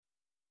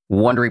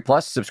Wondery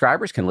Plus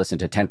subscribers can listen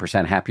to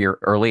 10% Happier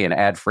early and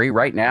ad-free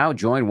right now.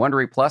 Join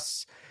Wondery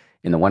Plus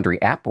in the Wondery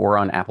app or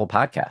on Apple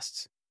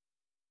Podcasts.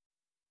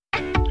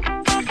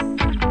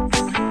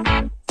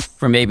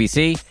 From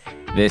ABC,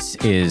 this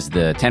is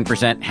the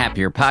 10%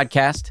 Happier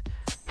podcast.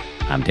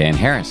 I'm Dan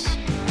Harris.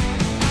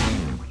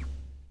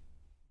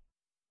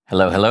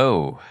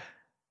 Hello.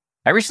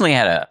 I recently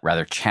had a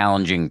rather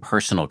challenging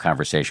personal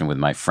conversation with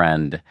my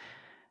friend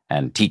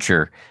and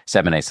teacher,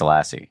 Sebene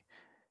Selassie.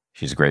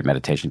 She's a great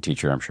meditation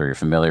teacher. I'm sure you're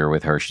familiar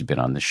with her. She's been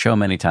on the show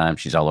many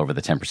times. She's all over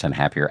the 10%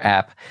 Happier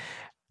app.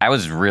 I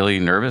was really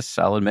nervous,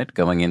 I'll admit,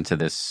 going into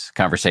this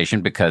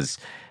conversation because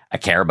I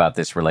care about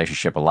this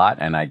relationship a lot,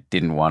 and I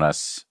didn't want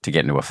us to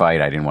get into a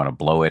fight. I didn't want to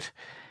blow it.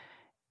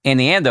 In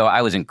the end, though,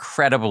 I was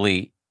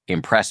incredibly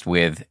impressed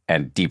with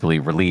and deeply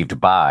relieved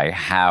by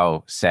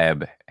how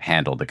Seb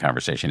handled the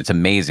conversation. It's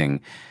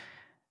amazing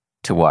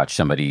to watch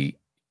somebody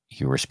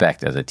you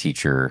respect as a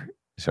teacher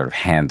sort of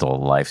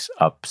handle life's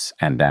ups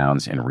and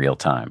downs in real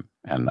time.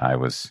 And I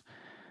was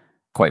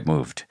quite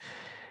moved.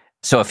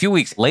 So a few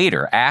weeks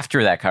later,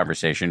 after that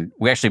conversation,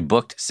 we actually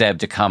booked Seb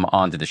to come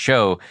onto the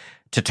show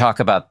to talk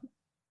about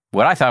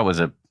what I thought was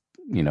an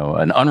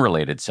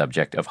unrelated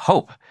subject of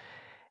hope.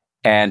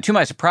 And to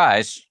my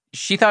surprise,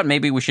 she thought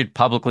maybe we should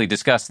publicly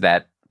discuss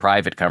that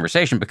private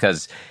conversation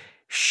because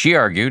she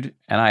argued,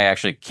 and I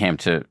actually came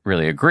to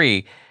really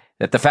agree,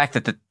 that the fact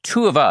that the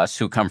two of us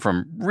who come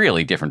from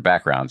really different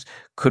backgrounds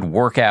could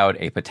work out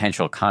a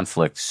potential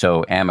conflict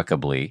so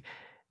amicably,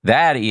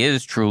 that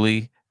is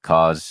truly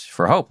cause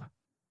for hope.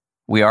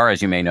 We are,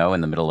 as you may know,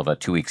 in the middle of a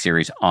 2-week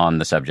series on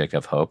the subject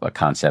of hope, a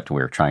concept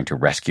we're trying to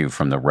rescue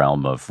from the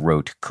realm of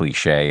rote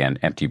cliche and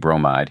empty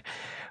bromide.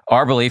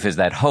 Our belief is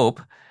that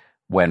hope,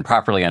 when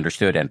properly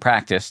understood and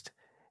practiced,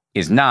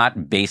 is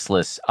not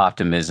baseless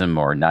optimism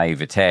or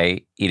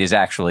naivete. It is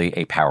actually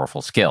a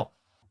powerful skill.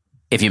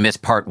 If you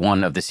missed part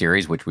 1 of the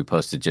series, which we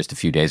posted just a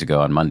few days ago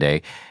on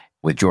Monday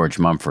with George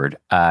Mumford,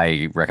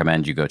 I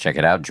recommend you go check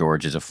it out.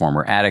 George is a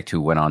former addict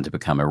who went on to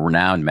become a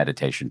renowned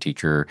meditation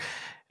teacher.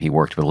 He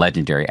worked with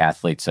legendary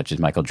athletes such as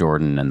Michael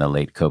Jordan and the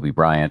late Kobe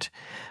Bryant.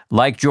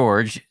 Like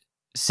George,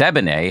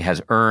 Sebene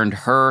has earned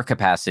her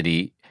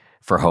capacity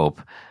for hope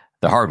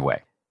the hard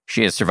way.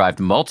 She has survived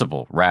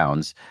multiple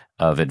rounds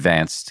of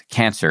advanced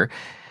cancer.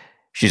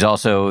 She's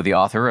also the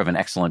author of an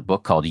excellent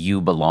book called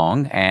You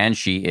Belong, and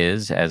she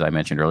is, as I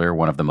mentioned earlier,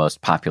 one of the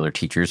most popular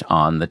teachers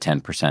on the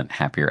 10%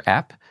 Happier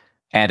app.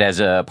 And as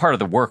a part of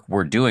the work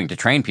we're doing to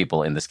train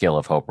people in the skill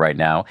of hope right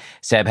now,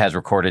 Seb has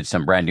recorded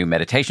some brand new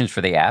meditations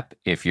for the app.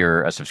 If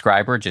you're a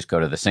subscriber, just go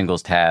to the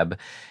Singles tab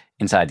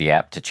inside the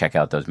app to check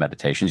out those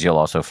meditations. You'll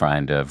also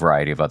find a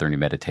variety of other new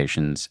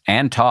meditations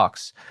and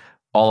talks,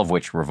 all of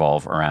which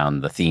revolve around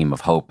the theme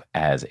of hope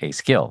as a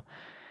skill.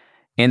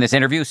 In this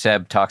interview,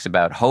 Seb talks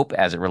about hope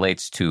as it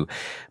relates to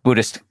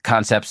Buddhist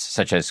concepts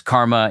such as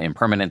karma,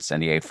 impermanence,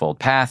 and the Eightfold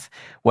Path,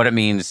 what it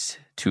means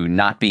to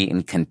not be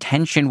in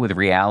contention with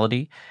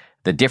reality,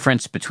 the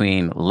difference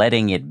between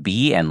letting it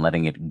be and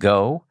letting it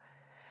go.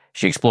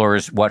 She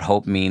explores what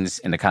hope means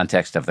in the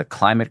context of the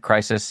climate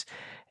crisis.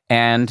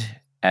 And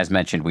as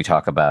mentioned, we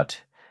talk about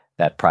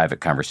that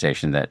private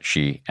conversation that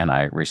she and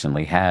I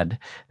recently had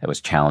that was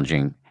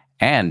challenging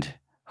and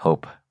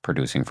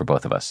hope-producing for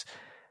both of us.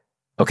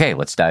 Okay,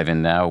 let's dive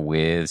in now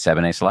with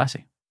Sebene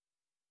Selassie.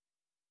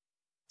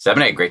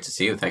 Sebene, great to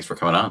see you. Thanks for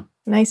coming on.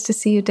 Nice to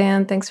see you,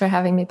 Dan. Thanks for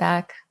having me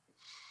back.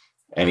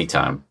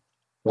 Anytime.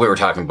 We were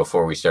talking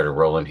before we started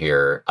rolling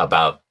here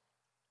about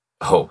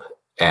hope,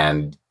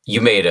 and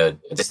you made a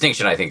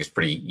distinction I think is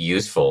pretty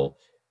useful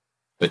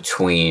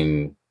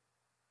between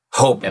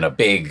hope in a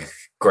big,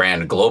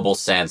 grand, global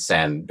sense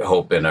and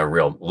hope in a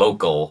real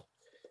local,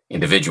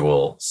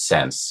 individual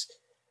sense.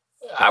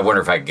 I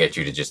wonder if I could get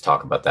you to just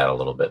talk about that a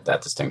little bit,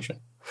 that distinction.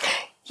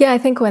 Yeah, I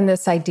think when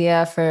this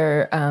idea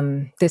for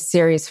this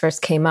series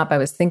first came up, I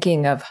was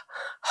thinking of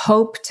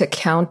hope to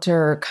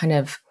counter kind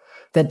of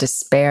the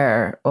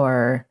despair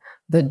or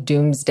the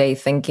doomsday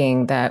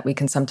thinking that we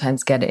can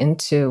sometimes get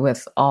into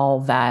with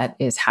all that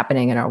is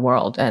happening in our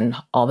world and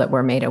all that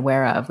we're made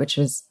aware of, which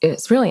is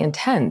really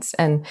intense.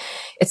 And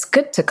it's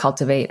good to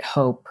cultivate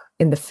hope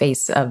in the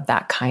face of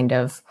that kind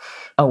of,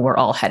 oh, we're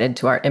all headed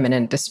to our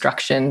imminent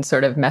destruction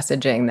sort of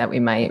messaging that we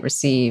might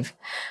receive.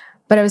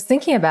 But I was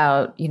thinking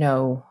about,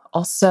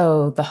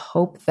 also the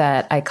hope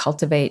that I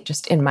cultivate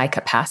just in my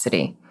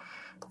capacity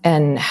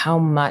and how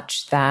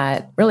much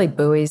that really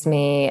buoys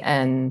me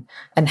and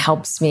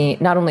helps me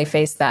not only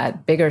face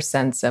that bigger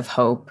sense of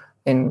hope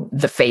in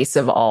the face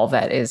of all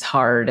that is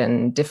hard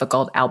and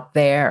difficult out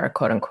there,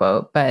 quote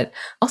unquote, but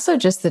also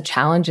just the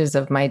challenges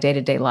of my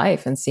day-to-day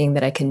life and seeing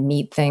that I can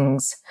meet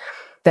things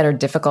that are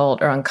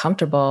difficult or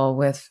uncomfortable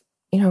with,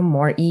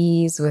 more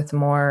ease, with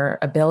more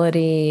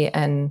ability.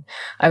 And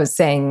I was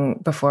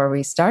saying before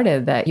we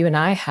started that you and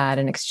I had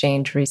an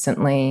exchange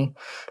recently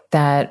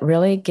that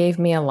really gave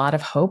me a lot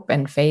of hope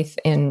and faith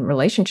in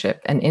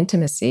relationship and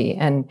intimacy.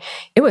 And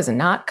it was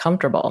not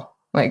comfortable.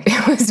 Like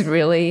it was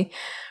really,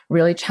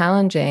 really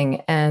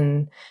challenging.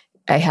 And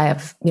I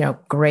have,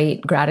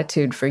 great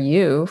gratitude for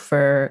you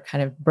for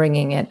kind of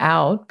bringing it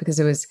out, because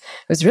it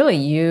was really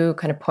you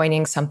kind of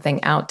pointing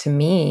something out to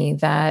me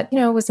that,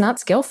 was not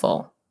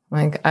skillful.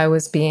 Like I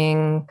was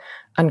being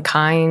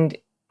unkind,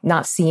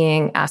 not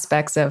seeing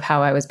aspects of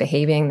how I was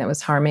behaving that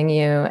was harming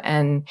you.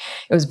 And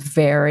it was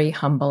very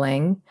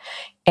humbling.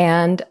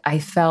 And I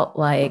felt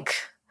like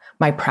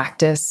my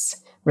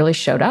practice really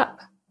showed up.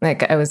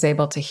 Like I was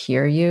able to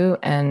hear you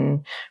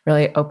and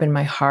really open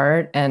my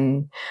heart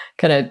and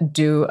kind of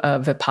do a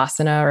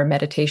Vipassana or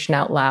meditation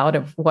out loud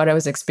of what I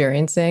was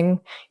experiencing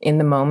in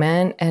the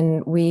moment.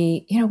 And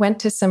we, went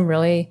to some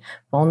really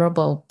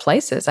vulnerable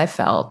places, I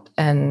felt,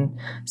 and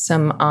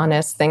some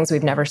honest things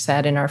we've never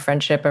said in our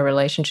friendship or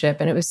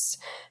relationship. And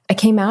I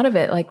came out of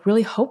it like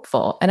really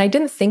hopeful. And I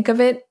didn't think of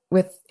it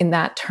in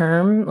that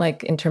term,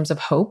 like in terms of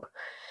hope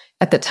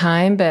at the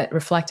time, but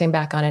reflecting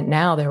back on it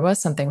now, there was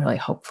something really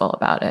hopeful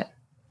about it.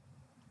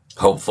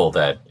 Hopeful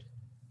that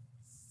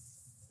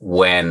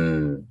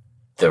when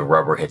the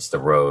rubber hits the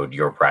road,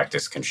 your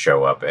practice can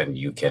show up and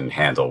you can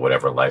handle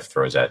whatever life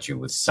throws at you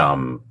with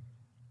some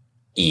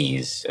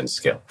ease and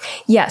skill.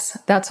 Yes,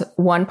 that's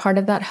one part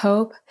of that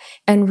hope.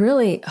 And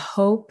really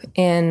hope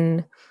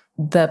in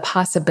the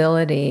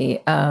possibility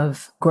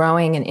of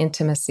growing in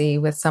intimacy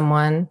with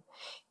someone,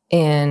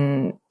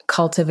 in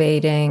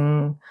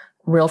cultivating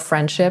real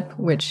friendship,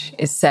 which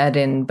is said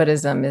in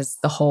Buddhism is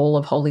the whole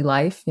of holy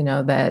life,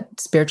 that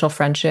spiritual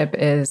friendship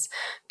is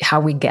how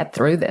we get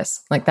through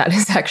this. Like that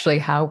is actually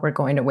how we're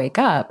going to wake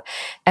up.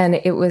 And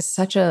it was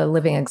such a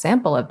living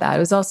example of that. It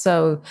was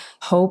also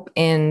hope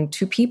in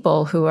two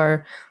people who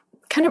are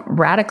kind of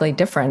radically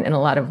different in a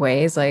lot of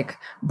ways, like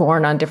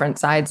born on different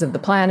sides of the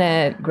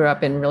planet, grew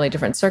up in really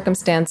different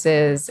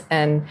circumstances.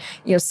 And,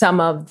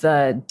 some of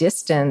the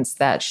distance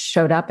that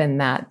showed up in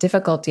that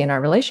difficulty in our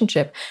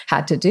relationship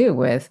had to do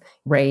with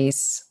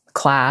race,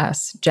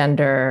 class,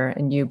 gender,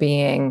 and you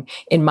being,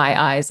 in my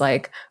eyes,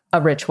 like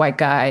a rich white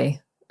guy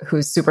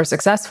who's super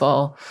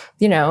successful,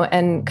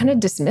 and kind of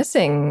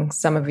dismissing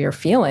some of your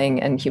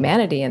feeling and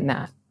humanity in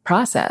that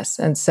process.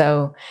 And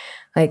so,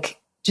 like,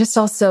 just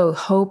also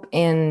hope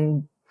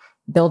in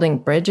building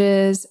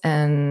bridges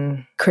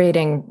and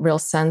creating real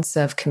sense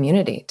of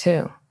community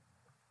too.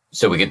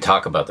 So we could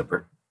talk about to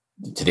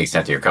the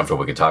extent that you're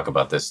comfortable, we could talk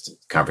about this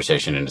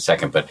conversation in a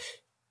second, but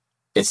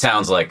it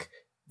sounds like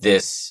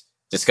this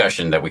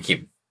discussion that we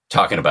keep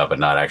talking about, but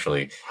not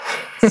actually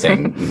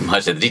saying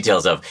much of the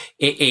details of,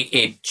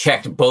 it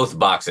checked both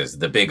boxes,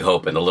 the big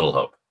hope and the little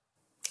hope.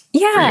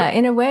 Yeah,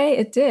 in a way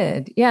it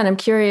did. Yeah. And I'm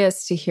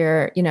curious to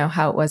hear,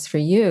 how it was for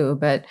you.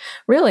 But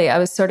really, I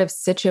was sort of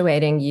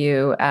situating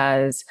you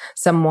as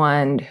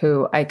someone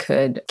who I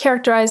could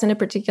characterize in a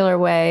particular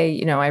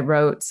way. I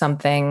wrote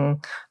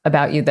something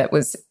about you that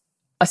was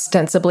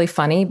ostensibly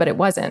funny, but it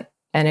wasn't.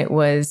 And it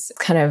was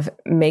kind of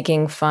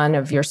making fun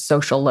of your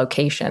social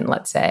location,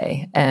 let's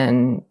say,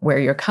 and where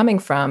you're coming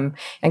from,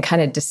 and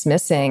kind of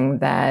dismissing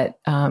that,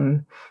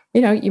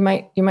 you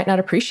might not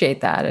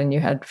appreciate that, and you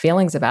had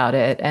feelings about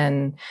it.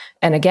 And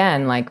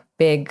again, like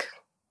big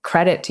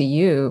credit to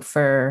you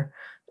for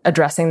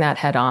addressing that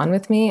head on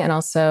with me, and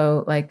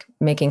also like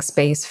making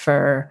space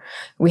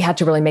we had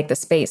to really make the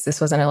space. This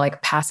wasn't a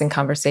like passing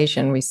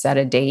conversation. We set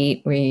a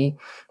date. We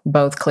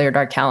both cleared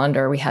our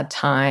calendar. We had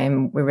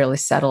time. We really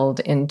settled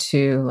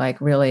into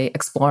like really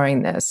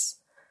exploring this.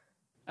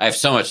 I have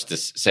so much to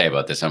say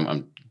about this. I'm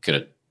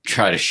going to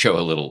try to show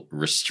a little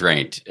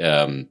restraint.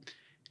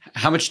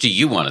 How much do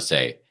you want to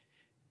say?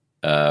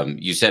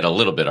 You said a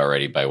little bit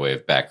already by way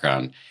of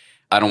background.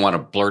 I don't want to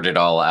blurt it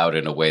all out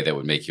in a way that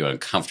would make you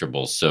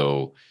uncomfortable.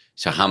 So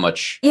how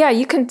much? Yeah,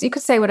 you could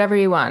say whatever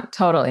you want.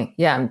 Totally.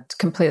 Yeah, I'm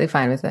completely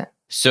fine with it.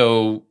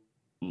 So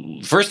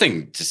first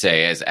thing to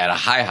say is at a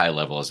high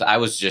level is I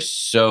was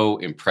just so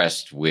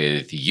impressed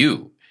with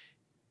you.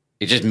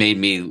 It just made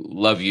me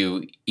love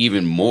you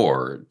even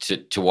more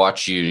to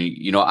watch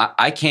you.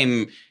 I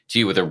came to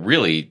you with a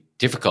really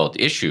difficult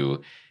issue,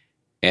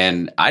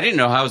 and I didn't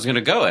know how it was going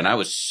to go. And I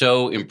was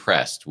so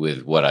impressed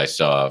with what I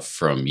saw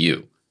from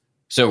you.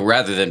 So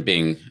rather than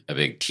being a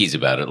big tease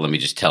about it, let me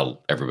just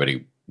tell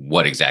everybody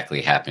what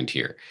exactly happened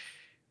here.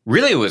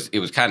 Really, it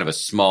was kind of a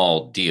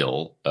small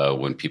deal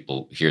when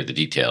people hear the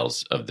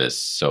details of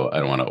this, so I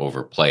don't want to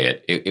overplay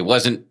it. It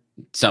wasn't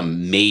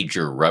some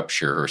major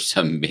rupture or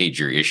some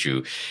major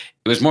issue.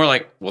 It was more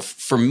like, well,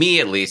 for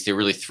me at least, it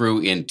really threw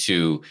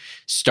into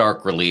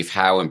stark relief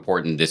how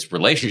important this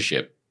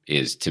relationship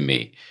is to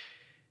me.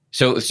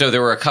 So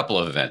there were a couple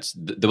of events.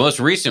 The most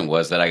recent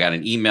was that I got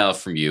an email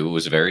from you. It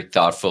was a very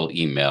thoughtful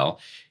email.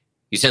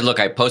 You said, look,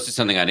 I posted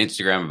something on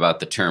Instagram about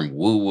the term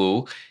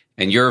woo-woo,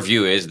 and your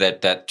view is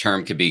that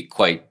term could be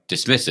quite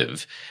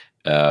dismissive.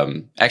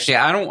 Actually,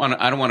 I don't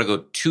want to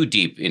go too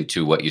deep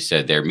into what you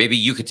said there. Maybe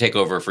you could take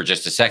over for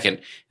just a second,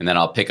 and then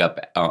I'll pick up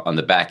on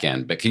the back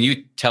end. But can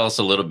you tell us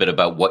a little bit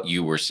about what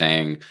you were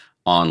saying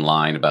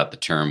online about the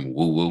term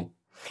woo-woo?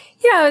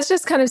 Yeah, I was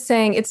just kind of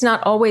saying it's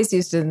not always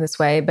used in this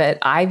way, but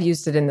I've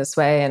used it in this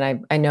way,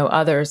 and I know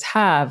others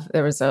have.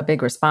 There was a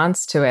big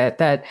response to it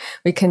that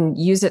we can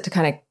use it to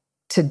kind of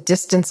to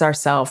distance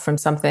ourselves from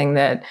something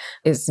that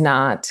is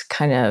not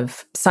kind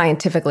of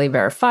scientifically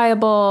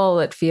verifiable.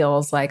 It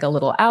feels like a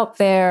little out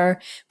there,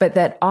 but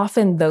that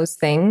often those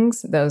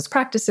things, those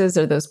practices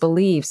or those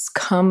beliefs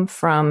come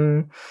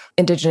from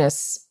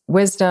indigenous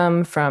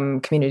wisdom, from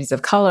communities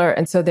of color.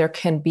 And so there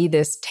can be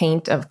this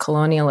taint of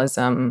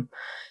colonialism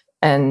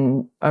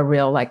and a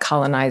real like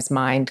colonized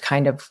mind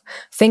kind of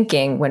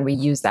thinking when we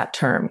use that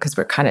term, because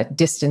we're kind of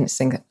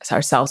distancing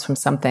ourselves from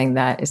something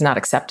that is not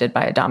accepted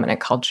by a dominant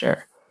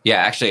culture. Yeah,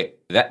 actually,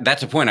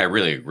 that's a point I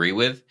really agree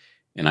with.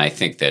 And I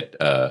think that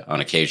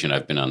on occasion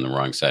I've been on the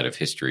wrong side of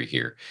history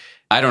here.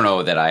 I don't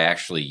know that I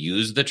actually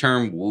use the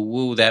term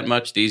woo-woo that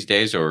much these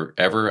days or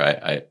ever.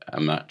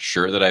 I'm not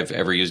sure that I've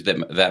ever used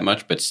it that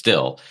much, but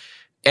still.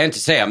 And to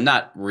say I'm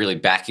not really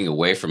backing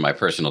away from my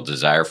personal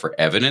desire for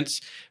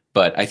evidence,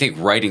 but I think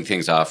writing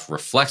things off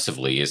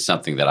reflexively is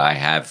something that I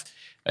have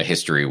a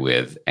history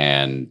with,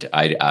 and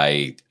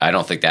I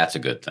don't think that's a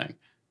good thing.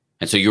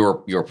 And so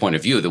your point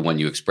of view, the one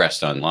you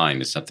expressed online,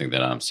 is something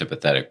that I'm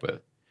sympathetic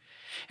with.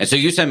 And so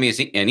you sent me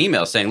an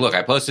email saying, look,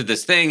 I posted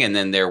this thing, and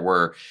then there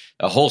were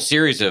a whole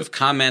series of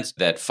comments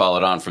that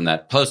followed on from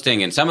that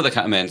posting. And some of the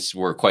comments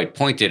were quite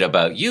pointed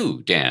about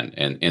you, Dan,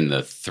 and in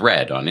the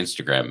thread on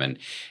Instagram.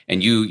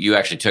 And you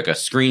actually took a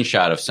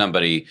screenshot of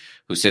somebody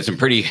who said some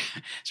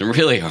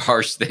really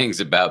harsh things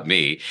about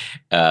me.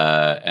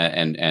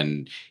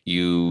 And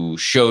you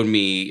showed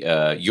me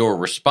your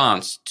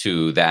response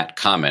to that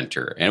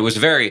commenter. And it was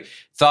a very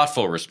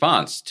thoughtful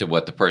response to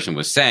what the person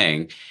was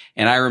saying.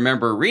 And I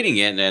remember reading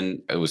it,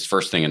 and it was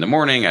first thing in the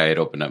morning. I had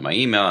opened up my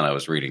email and I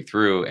was reading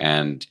through.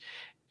 And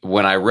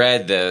when I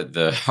read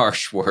the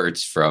harsh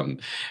words from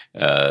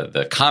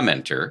the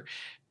commenter,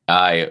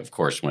 I, of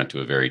course, went to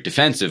a very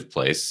defensive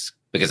place,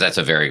 because that's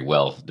a very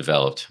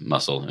well-developed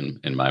muscle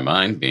in my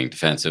mind, being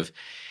defensive.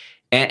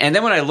 And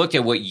then when I looked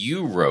at what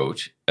you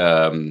wrote,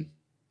 it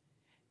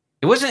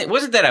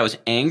wasn't that I was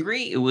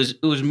angry. It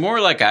was more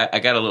like I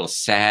got a little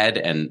sad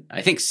and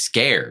I think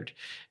scared.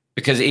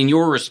 Because in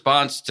your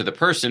response to the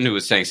person who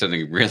was saying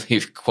something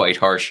really quite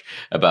harsh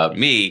about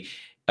me,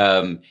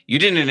 you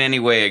didn't in any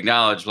way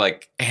acknowledge,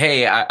 like,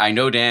 hey, I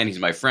know Dan, he's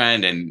my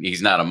friend, and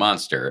he's not a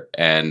monster.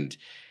 And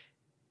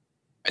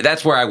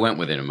that's where I went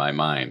with it in my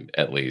mind,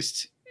 at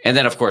least. And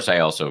then, of course, I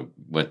also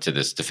went to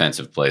this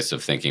defensive place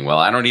of thinking, well,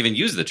 I don't even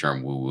use the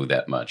term woo-woo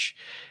that much.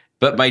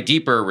 But my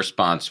deeper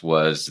response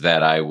was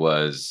that I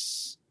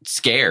was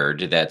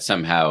scared that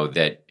somehow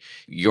that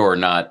you're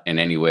not in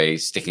any way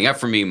sticking up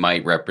for me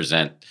might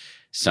represent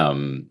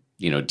some,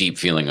 deep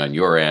feeling on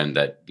your end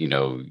that,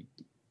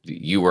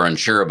 you were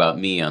unsure about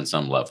me on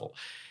some level.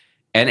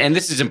 And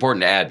this is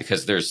important to add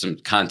because there's some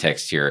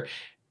context here.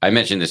 I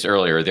mentioned this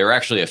earlier. There were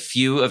actually a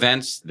few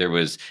events. There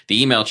was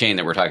the email chain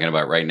that we're talking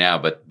about right now.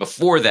 But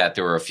before that,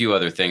 there were a few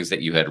other things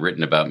that you had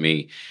written about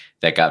me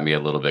that got me a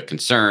little bit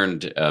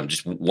concerned.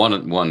 Just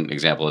one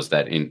example is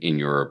that in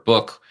your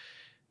book,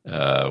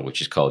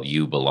 which is called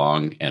You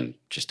Belong, and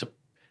just a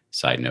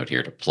side note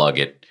here to plug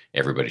it,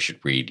 everybody should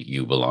read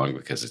You Belong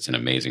because it's an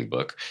amazing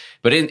book.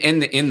 But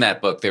in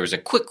that book, there was a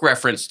quick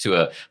reference to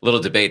a little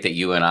debate that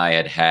you and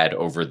I had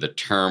over the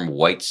term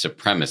white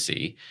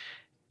supremacy.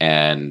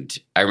 And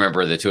I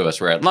remember the two of us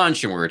were at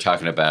lunch and we were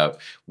talking about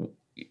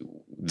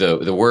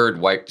the word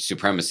white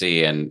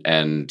supremacy.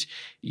 And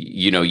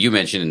you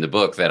mentioned in the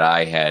book that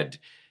I had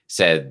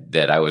said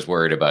that I was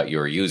worried about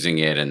your using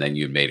it. And then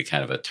you made a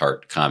kind of a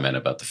tart comment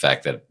about the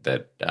fact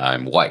that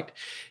I'm white.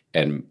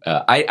 And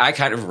I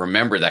kind of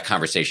remember that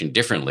conversation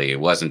differently. It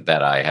wasn't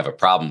that I have a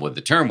problem with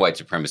the term white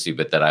supremacy,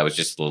 but that I was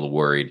just a little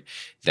worried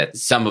that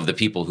some of the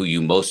people who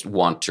you most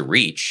want to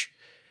reach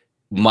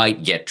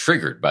might get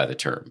triggered by the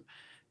term.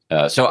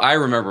 So I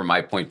remember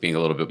my point being a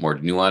little bit more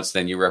nuanced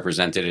than you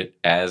represented it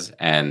as.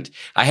 And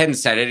I hadn't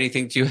said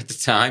anything to you at the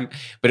time,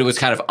 but it was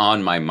kind of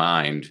on my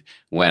mind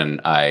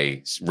when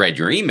I read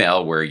your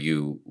email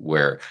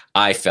where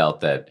I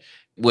felt that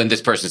when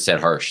this person said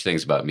harsh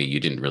things about me, you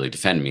didn't really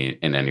defend me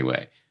in any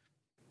way.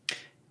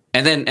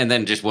 And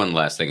then just one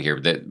last thing here.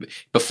 That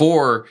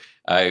before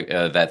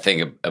that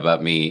thing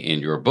about me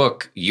in your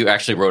book, you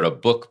actually wrote a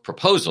book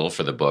proposal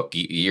for the book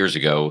years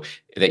ago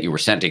that you were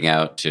sending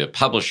out to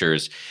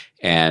publishers.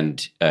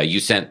 And you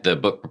sent the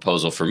book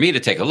proposal for me to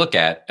take a look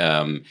at.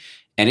 And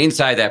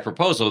inside that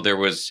proposal, there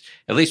was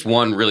at least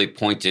one really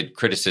pointed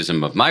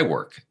criticism of my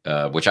work,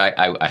 which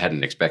I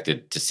hadn't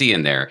expected to see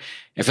in there.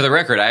 And for the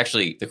record,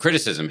 the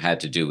criticism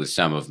had to do with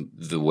some of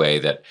the way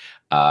that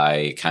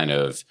I kind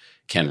of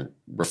can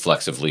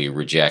reflexively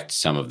reject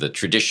some of the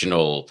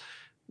traditional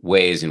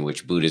ways in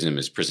which Buddhism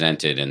is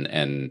presented.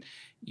 And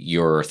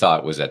your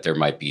thought was that there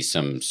might be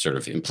some sort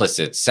of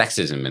implicit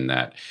sexism in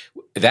that.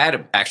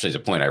 That actually is a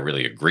point I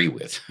really agree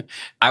with.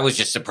 I was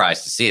just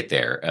surprised to see it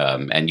there.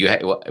 And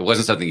it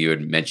wasn't something you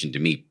had mentioned to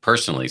me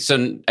personally.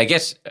 So I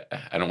guess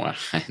I don't want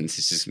to,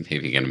 this is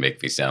maybe going to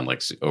make me sound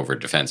like over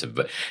defensive,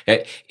 but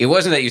it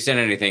wasn't that you said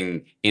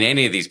anything in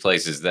any of these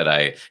places that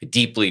I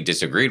deeply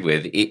disagreed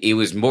with. It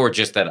was more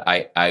just that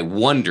I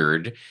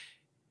wondered,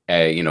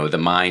 The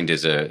mind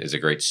is a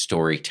great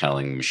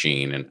storytelling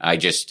machine, and I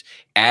just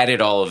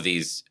added all of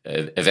these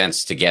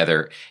events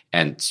together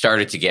and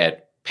started to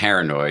get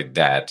paranoid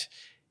that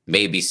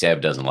maybe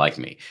Seb doesn't like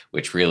me,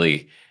 which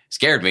really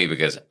scared me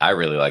because I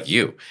really like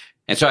you.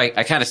 And so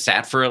I kind of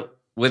sat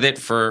with it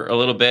for a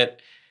little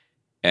bit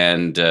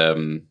and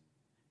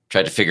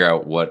tried to figure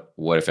out what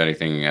if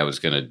anything I was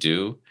going to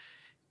do.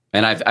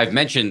 And I've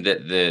mentioned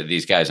that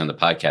these guys on the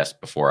podcast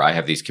before. I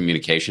have these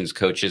communications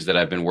coaches that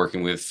I've been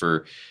working with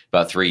for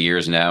about 3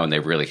 years now, and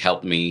they've really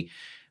helped me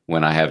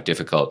when I have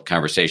difficult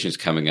conversations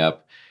coming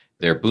up.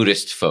 They're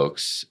Buddhist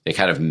folks. They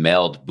kind of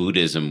meld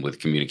Buddhism with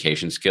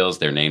communication skills.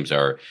 Their names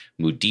are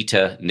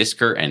Mudita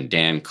Nisker and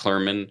Dan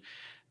Klurman.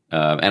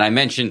 And I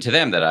mentioned to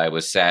them that I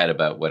was sad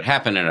about what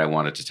happened and I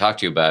wanted to talk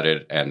to you about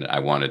it, and I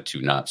wanted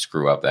to not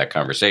screw up that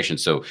conversation.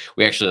 So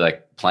we actually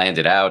planned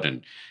it out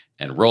and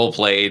role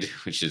played,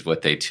 which is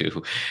what they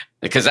do,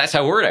 because that's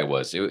how worried I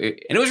was. And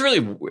it was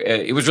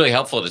really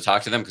helpful to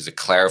talk to them because it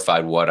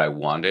clarified what I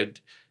wanted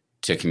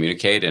to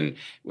communicate. And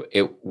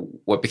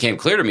what became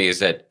clear to me is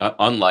that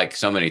unlike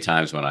so many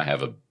times when I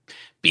have a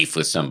beef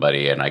with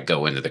somebody and I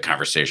go into the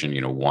conversation,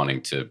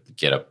 wanting to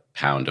get a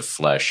pound of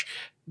flesh,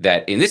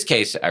 that in this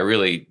case,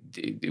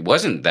 it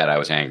wasn't that I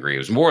was angry. It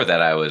was more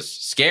that I was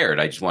scared.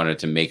 I just wanted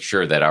to make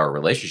sure that our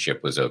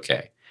relationship was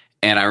okay.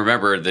 And I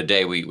remember the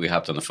day we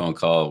hopped on the phone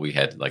call, we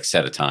had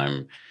set a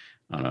time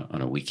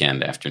on a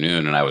weekend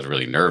afternoon, and I was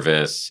really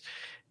nervous.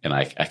 And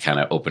I kind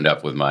of opened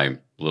up with my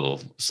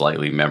little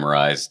slightly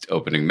memorized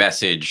opening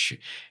message.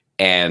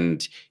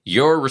 And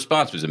your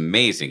response was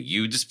amazing.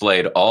 You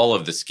displayed all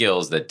of the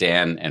skills that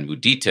Dan and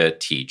Mudita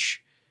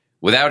teach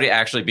without it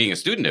actually being a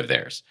student of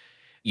theirs.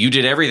 You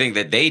did everything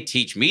that they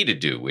teach me to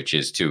do, which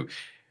is to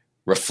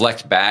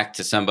reflect back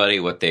to somebody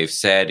what they've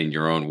said in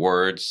your own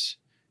words,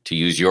 to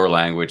use your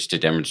language to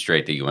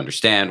demonstrate that you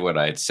understand what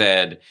I had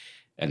said.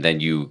 And then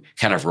you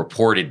kind of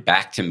reported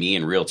back to me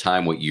in real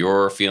time what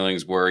your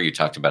feelings were. You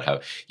talked about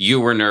how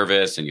you were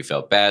nervous and you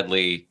felt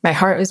badly. My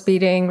heart was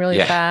beating really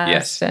fast.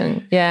 Yes.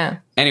 And yeah.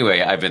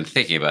 Anyway, I've been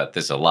thinking about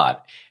this a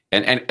lot.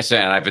 And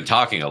I've been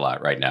talking a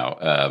lot right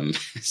now.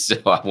 So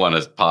I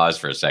want to pause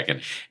for a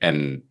second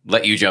and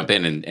let you jump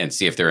in and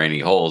see if there are any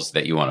holes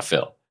that you want to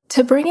fill.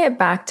 To bring it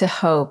back to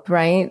hope,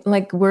 right?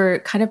 We're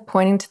kind of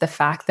pointing to the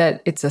fact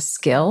that it's a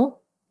skill.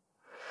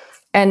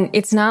 And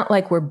it's not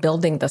like we're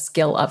building the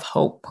skill of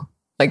hope.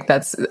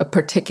 That's a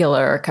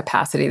particular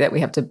capacity that we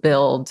have to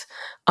build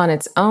on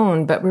its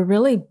own, but we're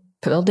really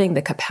building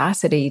the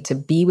capacity to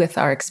be with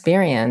our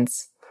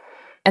experience.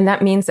 And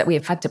that means that we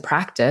have had to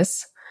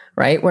practice,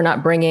 right? We're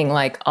not bringing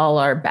all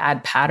our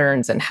bad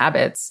patterns and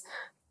habits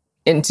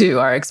into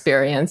our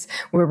experience.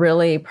 We're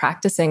really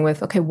practicing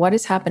with, okay, what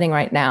is happening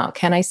right now?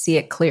 Can I see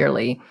it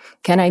clearly?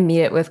 Can I meet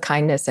it with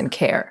kindness and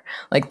care?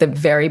 The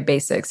very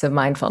basics of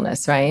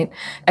mindfulness, right?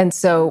 And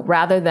so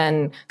rather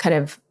than kind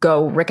of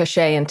go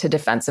ricochet into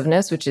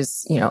defensiveness, which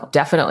is,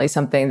 definitely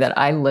something that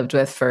I lived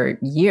with for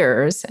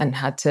years and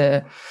had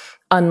to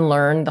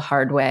unlearn the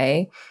hard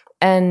way,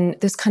 and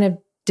this kind of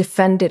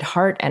defended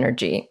heart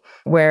energy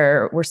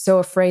where we're so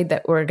afraid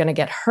that we're going to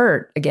get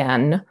hurt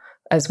again,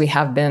 as we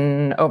have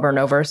been over and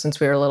over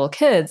since we were little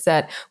kids,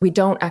 that we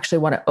don't actually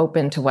want to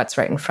open to what's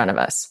right in front of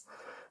us.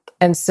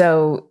 And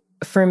so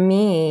for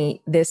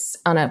me, this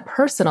on a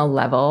personal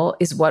level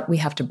is what we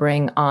have to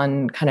bring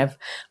on kind of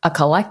a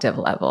collective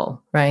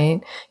level,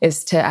 right?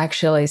 Is to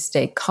actually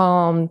stay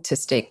calm, to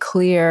stay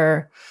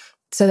clear,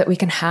 so that we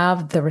can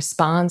have the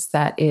response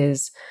that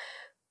is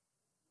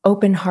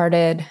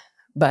open-hearted,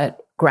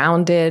 but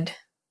grounded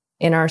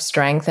in our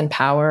strength and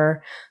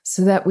power,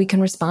 so that we can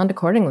respond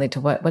accordingly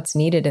to what's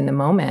needed in the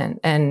moment.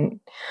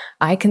 And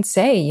I can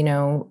say,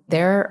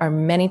 there are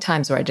many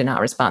times where I did not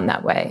respond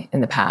that way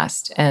in the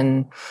past.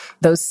 And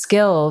those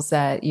skills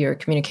that your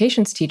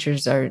communications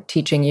teachers are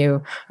teaching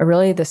you are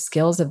really the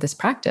skills of this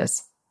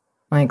practice.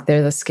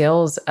 They're the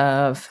skills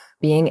of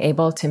being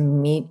able to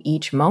meet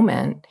each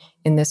moment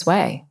in this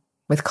way,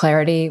 with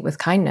clarity, with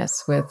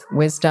kindness, with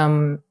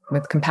wisdom,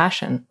 with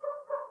compassion.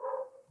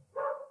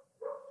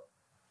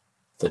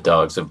 The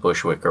dogs of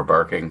Bushwick are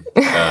barking.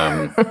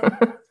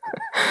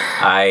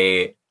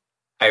 I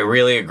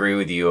really agree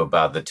with you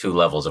about the two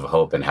levels of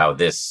hope and how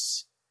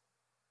this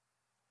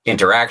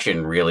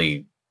interaction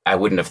really, I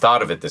wouldn't have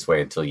thought of it this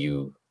way until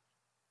you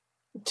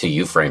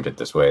framed it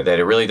this way, that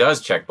it really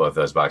does check both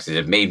those boxes.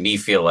 It made me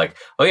feel like,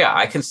 oh yeah,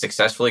 I can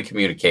successfully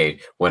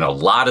communicate when a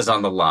lot is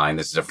on the line.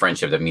 This is a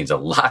friendship that means a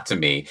lot to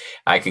me.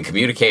 I can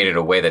communicate in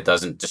a way that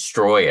doesn't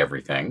destroy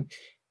everything.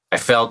 I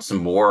felt some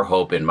more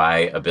hope in my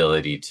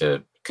ability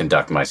to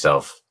conduct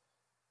myself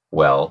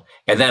well.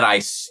 And then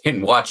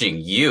in watching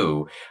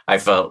you, I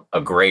felt a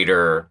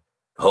greater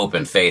hope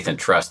and faith and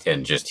trust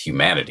in just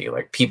humanity.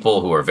 People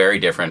who are very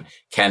different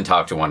can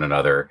talk to one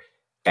another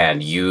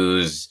and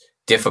use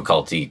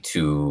difficulty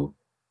to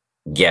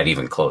get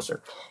even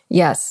closer.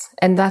 Yes.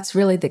 And that's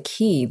really the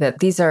key, that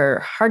these are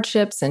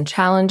hardships and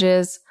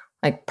challenges,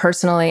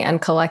 personally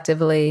and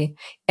collectively,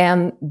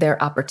 and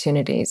they're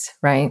opportunities,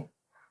 right?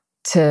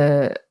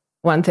 To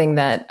One thing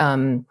that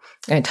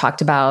I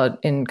talked about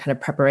in kind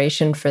of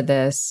preparation for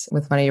this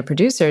with one of your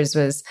producers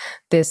was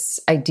this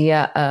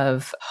idea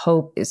of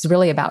hope is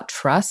really about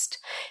trust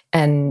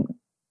and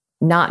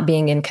not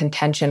being in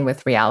contention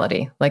with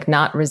reality, like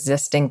not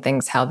resisting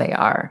things how they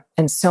are.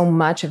 And so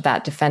much of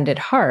that defended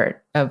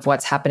heart of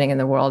what's happening in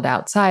the world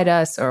outside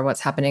us or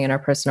what's happening in our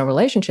personal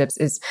relationships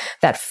is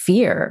that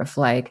fear of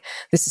like,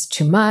 this is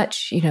too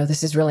much,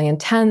 this is really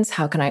intense.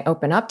 How can I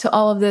open up to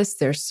all of this?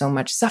 There's so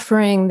much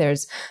suffering.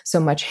 There's so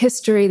much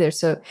history.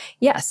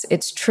 Yes,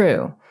 it's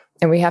true.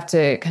 And we have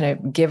to kind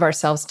of give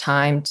ourselves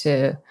time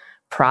to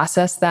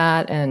process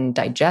that and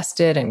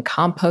digest it and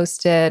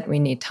compost it. We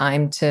need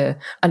time to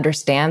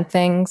understand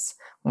things,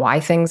 why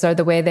things are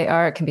the way they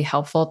are. It can be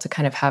helpful to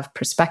kind of have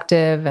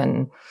perspective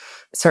and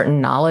certain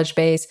knowledge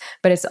base,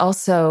 but it's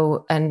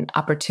also an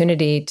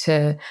opportunity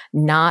to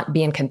not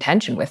be in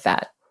contention with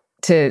that,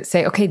 to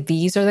say, okay,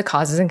 these are the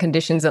causes and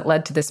conditions that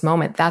led to this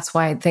moment. That's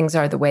why things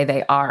are the way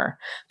they are.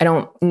 I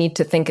don't need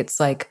to think it's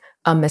like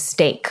a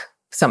mistake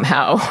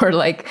somehow, or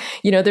like,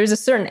 there's a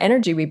certain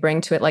energy we bring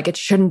to it, like it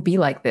shouldn't be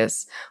like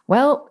this.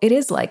 Well, it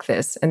is like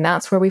this. And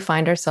that's where we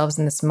find ourselves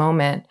in this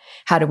moment.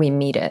 How do we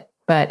meet it?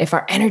 But if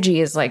our energy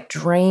is like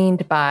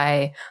drained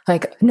by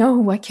like,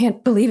 no, I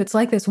can't believe it's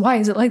like this. Why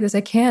is it like this? I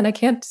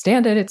can't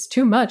stand it. It's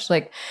too much.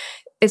 Like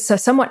it's a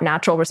somewhat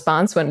natural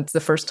response when it's the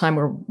first time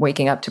we're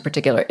waking up to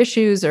particular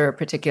issues or a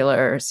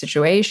particular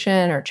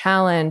situation or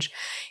challenge.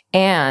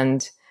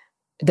 And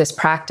this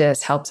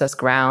practice helps us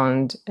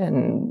ground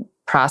and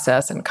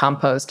process and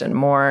compost and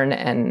mourn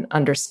and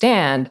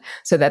understand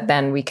so that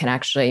then we can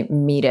actually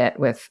meet it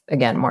with,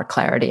 again, more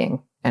clarity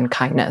and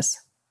kindness.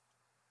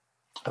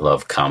 I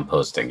love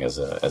composting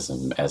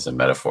as a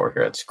metaphor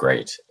here. It's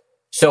great.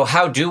 So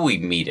how do we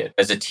meet it?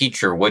 As a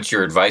teacher, what's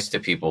your advice to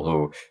people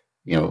who,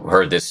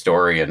 heard this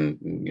story and,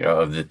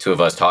 of the two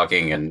of us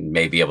talking and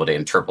may be able to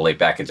interpolate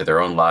back into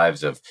their own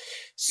lives of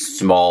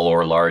small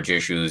or large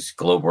issues,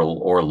 global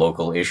or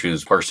local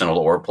issues, personal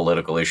or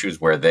political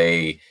issues where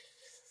they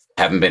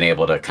haven't been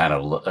able to kind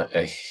of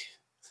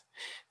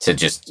to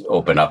just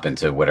open up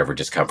into whatever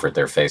discomfort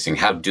they're facing.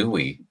 How do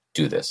we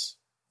do this?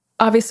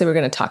 Obviously, we're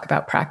going to talk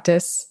about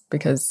practice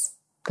because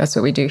that's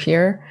what we do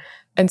here.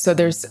 And so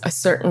there's a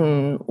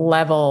certain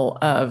level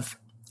of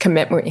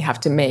commitment you have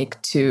to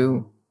make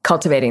to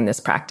cultivating this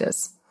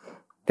practice.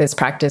 This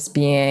practice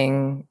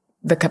being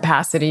the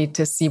capacity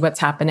to see what's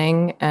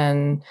happening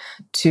and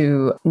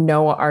to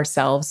know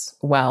ourselves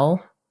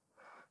well.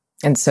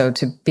 And so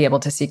to be able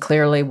to see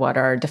clearly what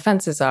our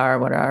defenses are,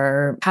 what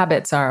our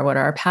habits are, what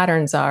our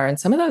patterns are. And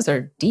some of those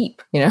are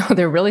deep,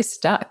 they're really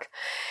stuck.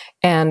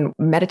 And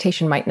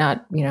meditation might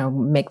not,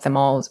 make them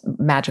all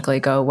magically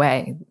go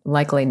away.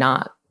 Likely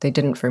not. They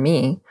didn't for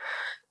me.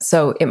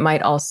 So it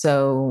might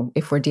also,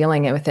 if we're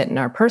dealing with it in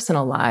our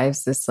personal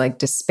lives, this like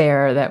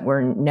despair that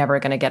we're never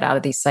going to get out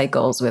of these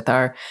cycles with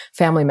our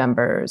family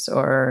members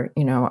or,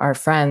 our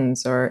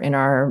friends or in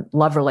our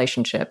love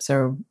relationships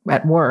or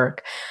at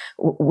work,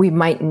 we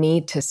might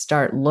need to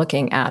start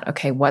looking at,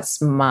 okay,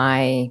 what's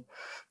my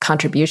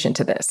contribution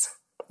to this?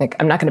 Like,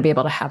 I'm not going to be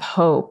able to have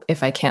hope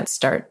if I can't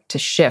start to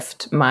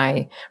shift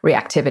my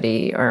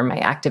reactivity or my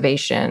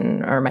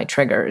activation or my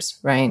triggers,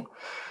 right?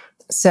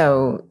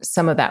 So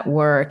some of that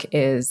work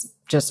is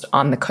just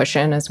on the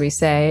cushion, as we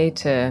say,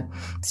 to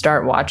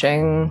start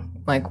watching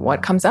like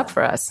what comes up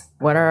for us.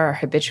 What are our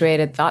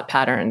habituated thought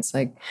patterns?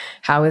 Like,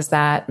 how is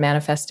that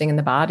manifesting in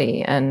the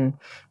body? And,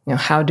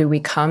 how do we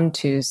come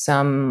to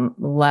some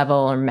level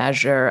or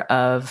measure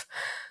of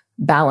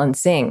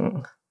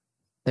balancing?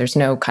 There's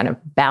no kind of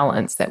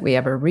balance that we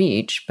ever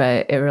reach,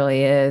 but it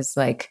really is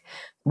like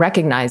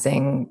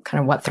recognizing kind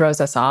of what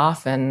throws us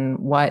off and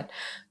what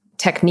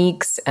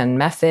techniques and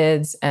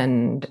methods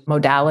and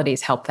modalities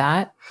help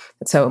that.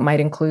 So it might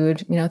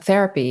include,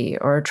 therapy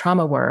or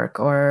trauma work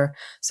or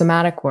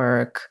somatic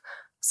work.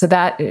 So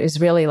that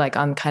is really like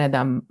on kind of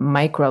the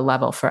micro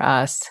level for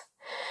us.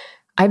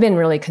 I've been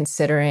really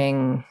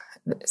considering,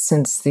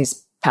 since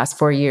these past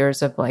 4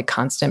 years of like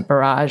constant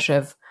barrage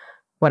of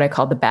what I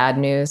call the bad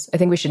news. I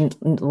think we should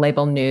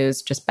label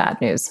news just bad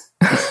news.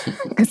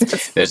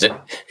 There's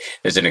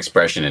an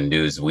expression in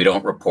news: we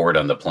don't report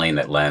on the plane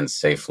that lands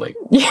safely.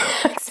 Yeah,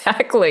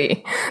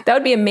 exactly. That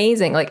would be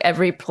amazing. Like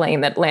every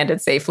plane that landed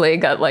safely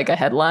got like a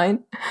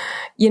headline,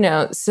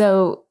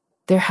 so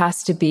there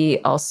has to be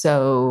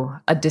also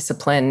a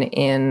discipline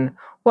in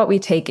what we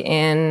take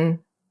in,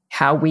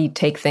 how we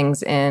take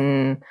things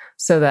in,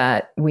 so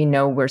that we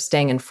know we're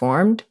staying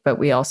informed, but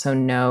we also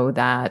know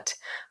that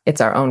it's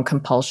our own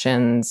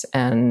compulsions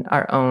and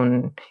our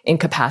own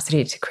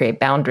incapacity to create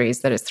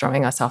boundaries that is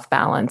throwing us off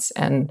balance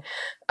and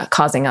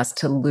causing us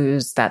to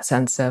lose that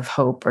sense of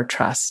hope or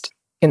trust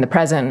in the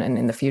present and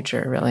in the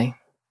future, really.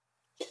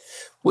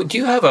 Well, do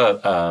you have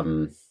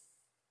a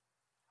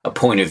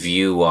point of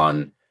view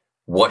on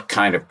what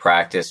kind of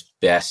practice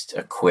best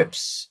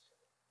equips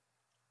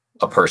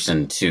a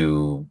person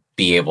to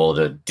be able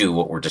to do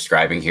what we're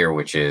describing here,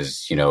 which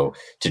is, to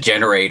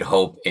generate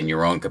hope in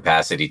your own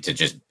capacity to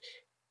just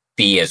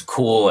be as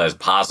cool as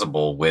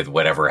possible with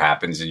whatever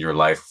happens in your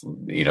life,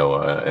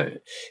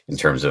 in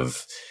terms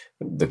of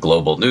the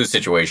global news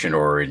situation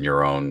or in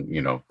your own,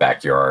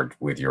 backyard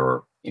with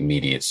your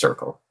immediate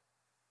circle?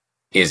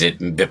 Is it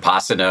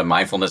Vipassana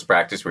mindfulness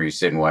practice where you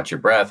sit and watch your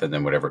breath and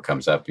then whatever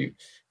comes up, you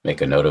make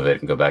a note of it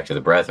and go back to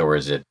the breath? Or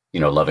is it,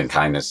 loving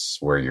kindness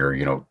where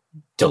you're,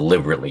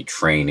 deliberately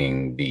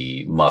training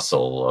the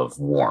muscle of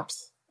warmth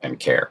and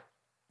care?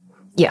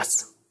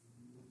 Yes.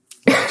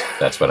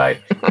 That's what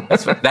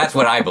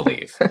I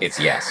believe. It's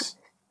yes.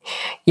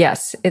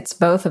 Yes, it's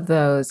both of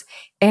those.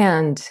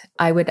 And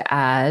I would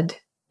add,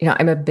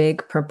 I'm a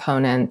big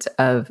proponent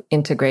of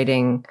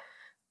integrating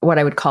what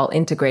I would call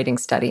integrating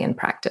study and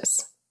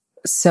practice.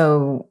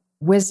 So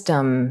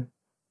wisdom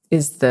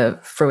is the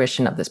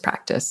fruition of this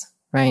practice,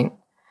 right?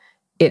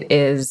 It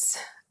is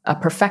a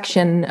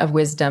perfection of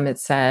wisdom, it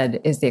said,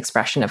 is the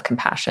expression of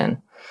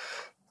compassion.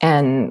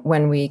 And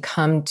when we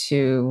come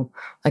to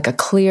like a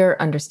clear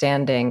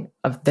understanding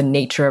of the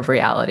nature of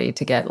reality,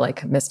 to get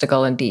like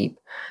mystical and deep,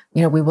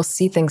 we will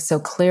see things so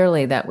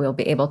clearly that we'll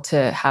be able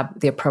to have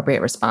the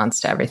appropriate response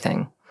to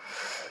everything.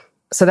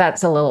 So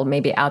that's a little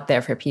maybe out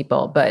there for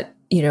people, but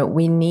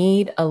we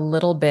need a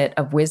little bit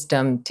of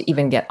wisdom to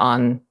even get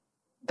on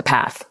the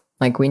path.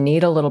 Like we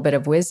need a little bit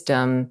of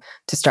wisdom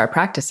to start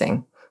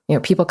practicing.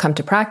 People come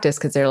to practice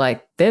because they're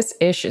like, this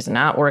ish is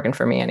not working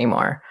for me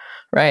anymore,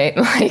 right?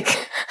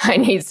 Like I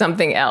need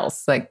something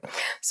else. Like,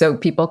 so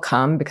people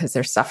come because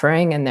they're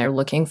suffering and they're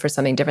looking for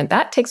something different.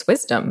 That takes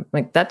wisdom.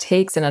 Like that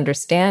takes an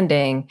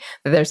understanding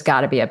that there's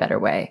got to be a better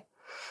way.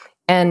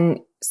 And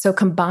so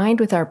combined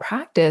with our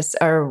practice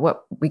are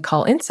what we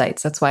call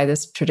insights. That's why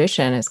this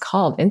tradition is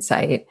called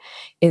insight,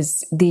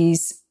 is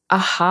these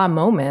aha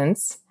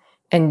moments.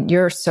 And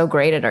you're so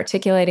great at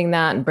articulating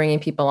that and bringing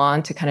people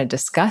on to kind of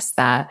discuss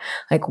that.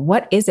 Like,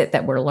 what is it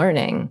that we're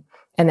learning?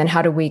 And then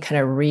how do we kind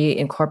of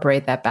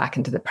reincorporate that back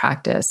into the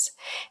practice?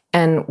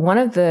 And one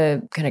of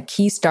the kind of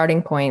key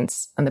starting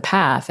points on the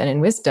path and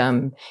in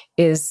wisdom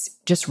is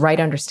just right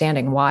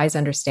understanding, wise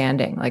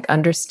understanding, like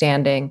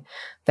understanding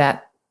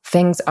that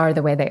things are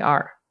the way they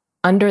are.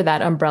 Under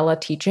that umbrella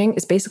teaching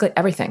is basically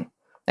everything.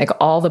 Like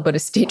all the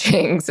Buddhist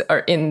teachings are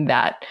in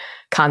that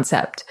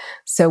concept.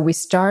 So we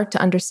start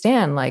to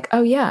understand like,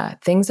 oh yeah,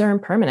 things are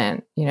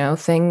impermanent.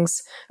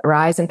 Things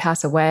arise and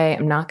pass away.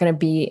 I'm not going to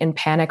be in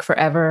panic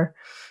forever.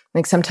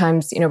 Like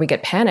sometimes, we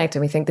get panicked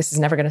and we think this is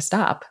never going to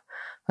stop.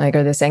 Like,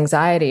 or this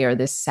anxiety or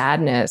this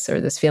sadness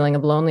or this feeling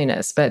of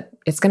loneliness, but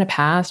it's going to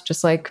pass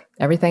just like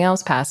everything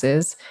else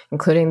passes,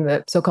 including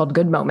the so-called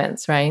good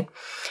moments, right?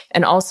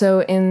 And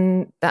also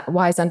in that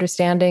wise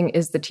understanding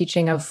is the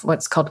teaching of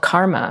what's called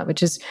karma,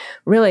 which is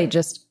really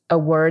just a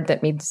word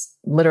that means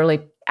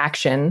literally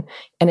action.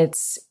 And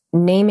it's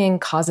naming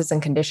causes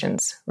and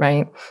conditions,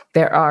 right?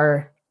 There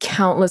are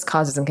countless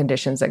causes and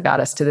conditions that got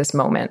us to this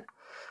moment.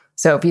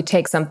 So if you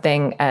take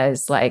something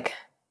as like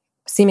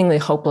seemingly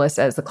hopeless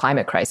as the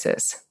climate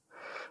crisis,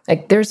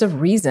 like there's a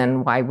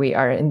reason why we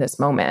are in this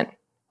moment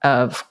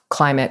of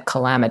climate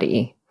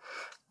calamity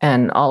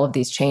and all of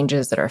these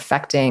changes that are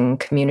affecting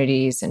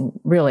communities in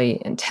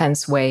really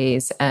intense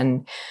ways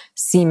and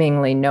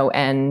seemingly no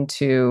end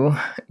to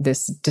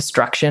this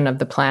destruction of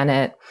the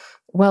planet.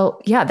 Well,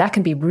 yeah, that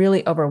can be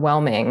really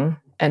overwhelming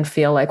and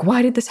feel like,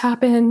 why did this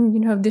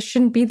happen? This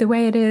shouldn't be the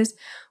way it is.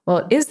 Well,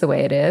 it is the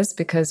way it is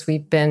because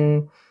we've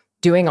been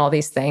doing all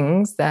these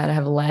things that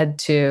have led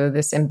to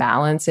this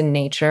imbalance in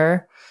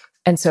nature.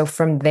 And so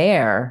from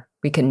there,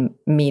 we can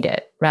meet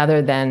it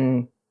rather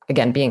than,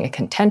 again, being in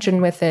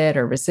contention with it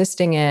or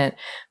resisting it,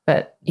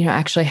 but,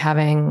 actually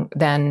having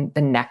then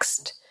the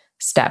next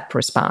step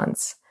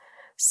response.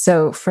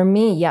 So for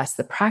me, yes,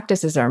 the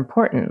practices are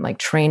important, like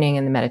training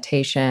in the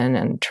meditation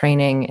and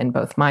training in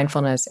both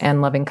mindfulness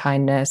and loving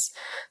kindness.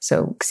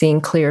 So seeing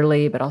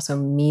clearly, but also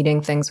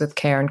meeting things with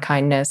care and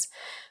kindness.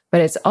 But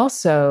it's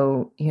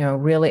also,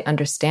 really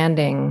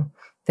understanding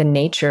the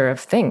nature of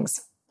things,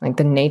 like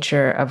the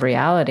nature of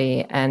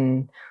reality,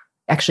 and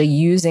actually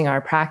using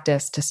our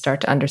practice to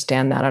start to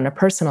understand that on a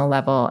personal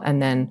level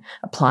and then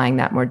applying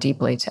that more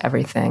deeply to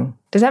everything.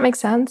 Does that make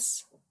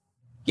sense?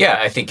 Yeah,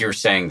 I think you're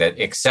saying that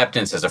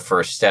acceptance as a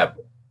first step,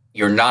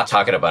 you're not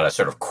talking about a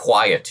sort of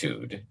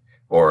quietude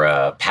or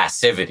a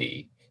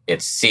passivity.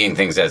 It's seeing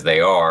things as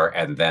they are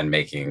and then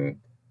making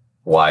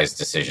wise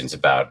decisions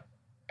about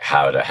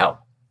how to help.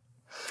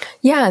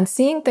 Yeah, and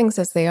seeing things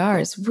as they are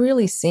is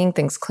really seeing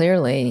things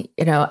clearly.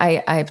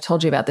 I've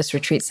told you about this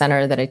retreat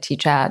center that I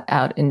teach at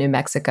out in New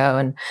Mexico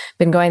and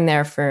been going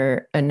there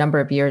for a number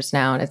of years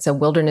now. And it's a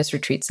wilderness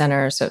retreat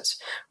center. So it's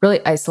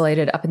really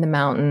isolated up in the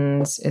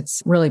mountains.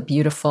 It's really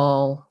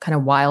beautiful, kind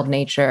of wild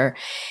nature.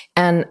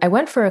 And I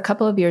went for a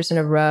couple of years in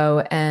a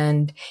row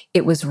and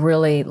it was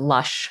really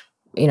lush.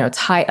 It's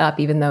high up,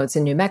 even though it's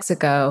in New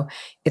Mexico,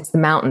 it's the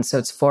mountains. So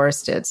it's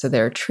forested. So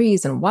there are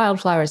trees and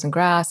wildflowers and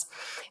grass.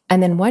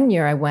 And then one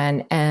year I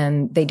went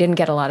and they didn't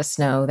get a lot of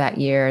snow that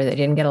year. They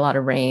didn't get a lot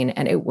of rain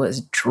and it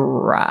was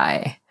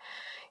dry.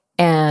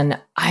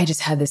 And I just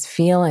had this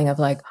feeling of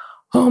like,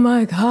 oh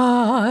my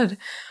God,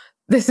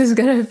 this is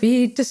going to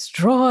be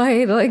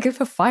destroyed. Like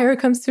if a fire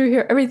comes through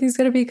here, everything's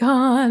going to be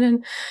gone.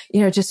 And,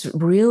 just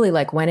really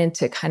like went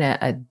into kind of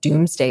a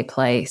doomsday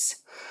place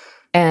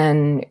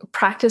and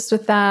practiced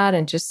with that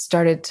and just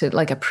started to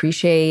like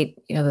appreciate,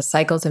 the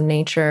cycles of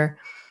nature.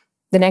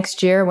 The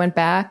next year went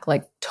back,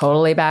 like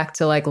totally back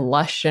to like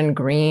lush and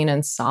green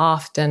and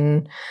soft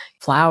and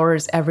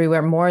flowers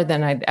everywhere, more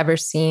than I'd ever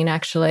seen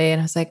actually.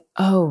 And I was like,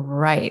 oh,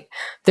 right.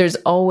 There's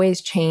always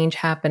change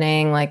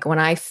happening. Like when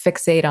I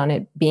fixate on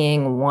it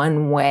being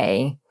one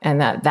way and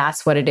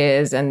that's what it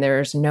is and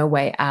there's no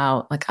way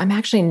out, like I'm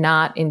actually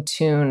not in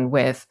tune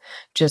with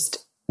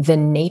just the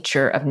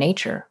nature of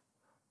nature,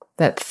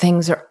 that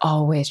things are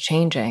always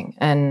changing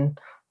and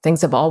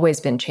things have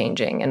always been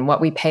changing, and what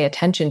we pay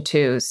attention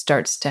to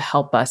starts to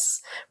help us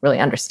really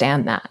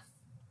understand that.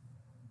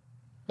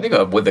 I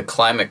think with the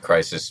climate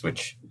crisis,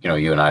 which,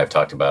 you and I have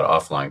talked about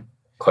offline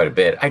quite a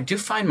bit, I do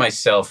find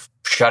myself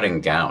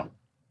shutting down.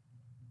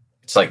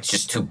 It's like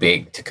just too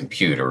big to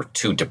compute or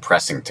too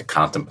depressing to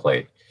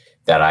contemplate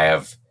that I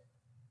have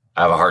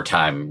a hard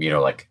time,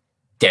 like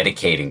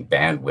dedicating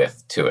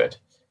bandwidth to it.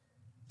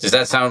 Does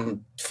that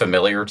sound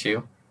familiar to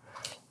you?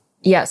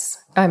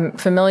 Yes, I'm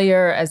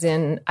familiar as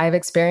in I've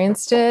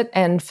experienced it,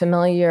 and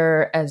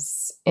familiar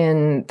as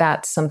in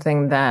that's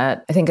something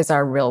that I think is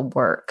our real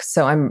work.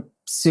 So I'm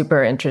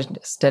super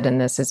interested in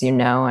this, as you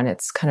know, and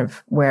it's kind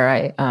of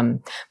where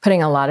I'm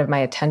putting a lot of my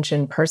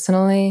attention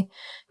personally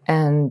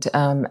and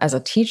as a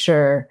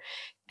teacher,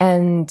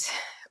 and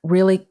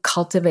really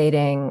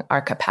cultivating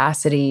our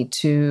capacity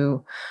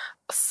to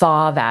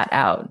thaw that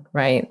out,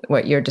 right?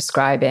 What you're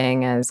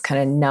describing as kind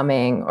of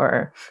numbing,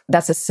 or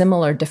that's a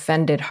similar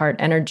defended heart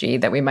energy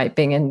that we might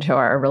bring into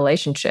our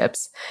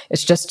relationships.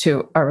 It's just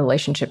to our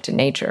relationship to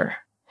nature.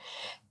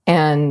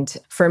 And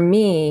for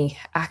me,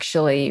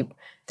 actually,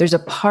 there's a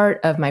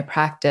part of my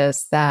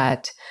practice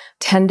that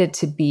tended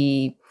to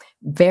be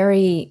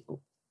very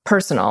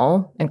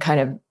personal and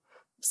kind of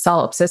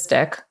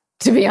solipsistic,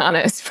 to be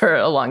honest, for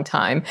a long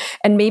time.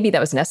 And maybe that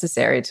was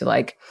necessary to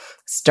like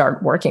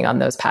start working on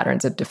those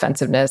patterns of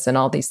defensiveness and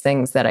all these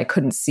things that I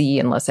couldn't see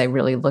unless I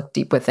really looked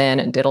deep within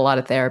and did a lot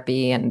of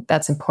therapy. And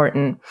that's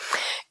important.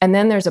 And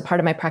then there's a part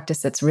of my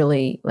practice that's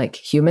really like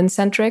human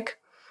centric.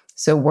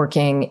 So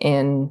working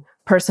in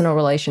personal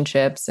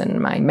relationships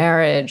and my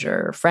marriage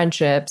or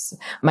friendships,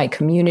 my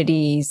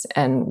communities,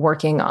 and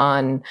working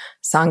on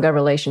Sangha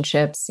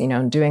relationships,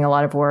 doing a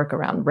lot of work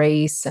around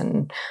race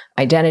and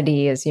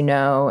identity, as you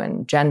know,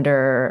 and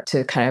gender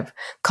to kind of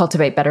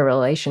cultivate better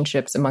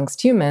relationships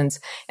amongst humans.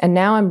 And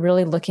now I'm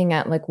really looking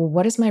at like, well,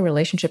 what is my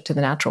relationship to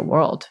the natural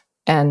world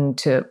and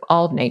to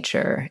all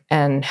nature?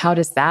 And how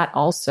does that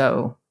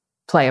also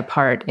play a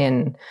part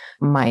in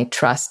my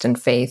trust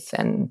and faith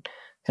and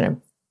kind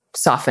of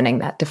softening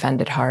that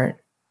defended heart?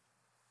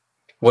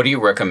 What do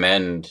you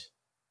recommend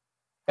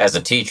as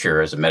a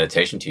teacher, as a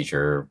meditation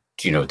teacher,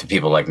 to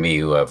people like me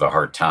who have a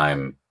hard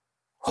time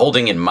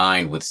holding in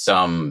mind with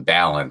some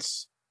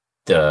balance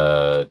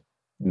the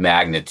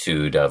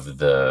magnitude of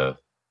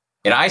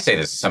and I say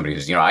this as somebody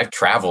who's, I've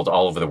traveled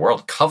all over the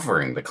world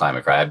covering the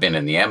climate crisis. I've been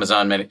in the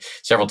Amazon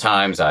several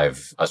times.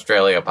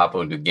 Australia,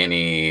 Papua New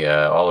Guinea,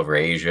 all over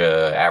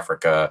Asia,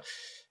 Africa,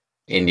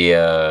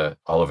 India,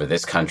 all over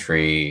this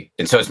country.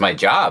 And so it's my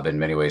job in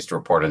many ways to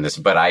report on this.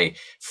 But I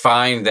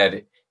find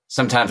that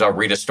sometimes I'll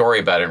read a story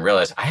about it and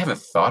realize I haven't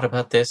thought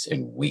about this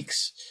in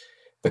weeks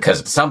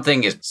because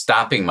something is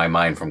stopping my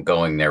mind from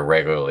going there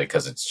regularly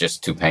because it's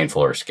just too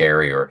painful or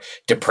scary or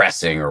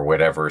depressing or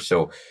whatever.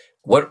 So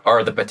what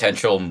are the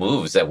potential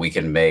moves that we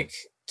can make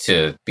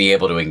to be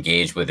able to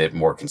engage with it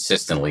more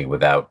consistently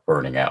without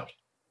burning out?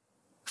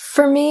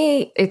 For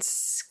me,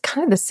 it's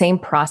kind of the same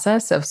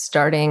process of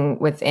starting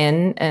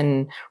within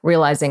and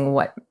realizing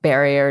what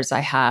barriers I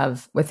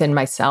have within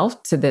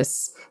myself to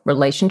this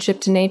relationship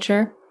to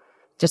nature.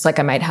 Just like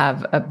I might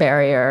have a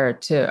barrier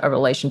to a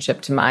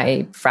relationship to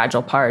my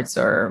fragile parts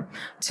or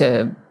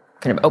to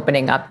kind of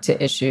opening up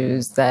to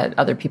issues that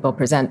other people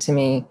present to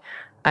me.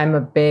 I'm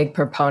a big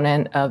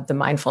proponent of the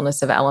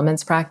mindfulness of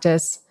elements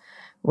practice,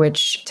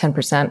 which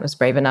 10% was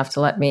brave enough to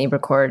let me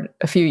record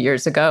a few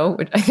years ago,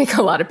 which I think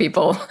a lot of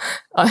people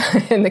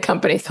in the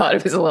company thought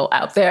it was a little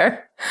out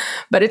there.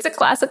 But it's a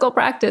classical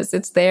practice.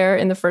 It's there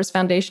in the first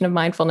foundation of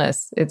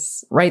mindfulness.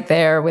 It's right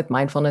there with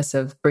mindfulness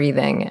of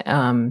breathing.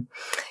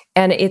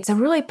 And it's a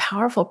really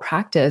powerful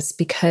practice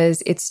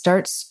because it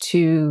starts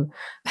to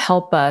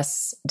help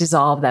us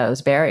dissolve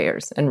those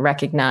barriers and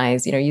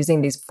recognize,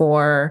 using these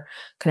 4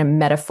 kind of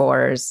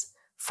metaphors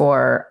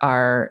for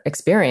our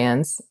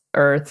experience,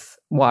 earth,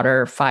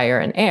 water, fire,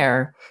 and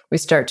air, we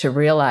start to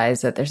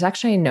realize that there's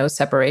actually no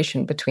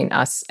separation between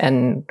us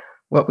and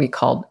what we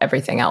call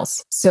everything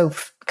else. So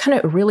kind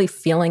of really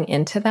feeling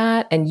into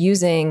that and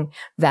using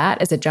that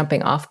as a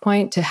jumping off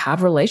point to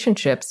have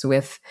relationships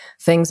with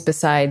things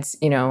besides,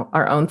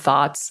 our own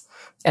thoughts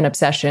and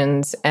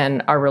obsessions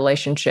and our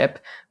relationship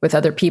with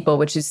other people,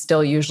 which is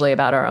still usually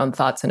about our own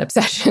thoughts and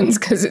obsessions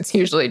because it's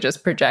usually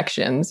just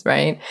projections,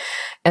 right?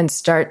 And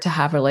start to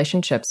have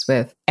relationships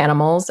with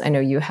animals. I know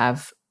you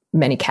have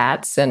many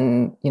cats,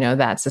 and,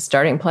 that's a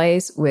starting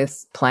place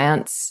with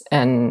plants.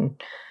 And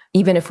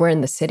even if we're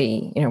in the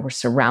city, we're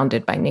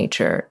surrounded by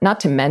nature, not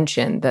to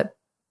mention that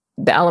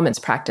the elements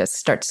practice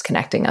starts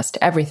connecting us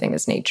to everything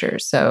as nature.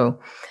 So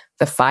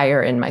the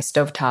fire in my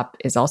stovetop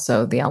is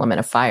also the element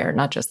of fire,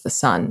 not just the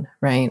sun,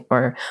 right?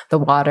 Or the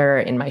water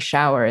in my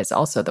shower is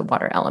also the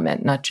water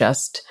element, not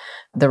just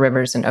the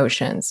rivers and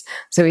oceans.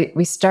 So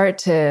we start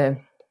to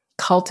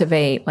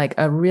cultivate like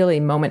a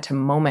really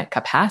moment-to-moment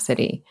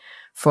capacity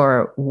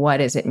for what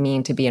does it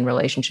mean to be in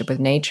relationship with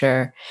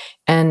nature.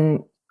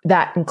 And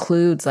that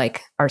includes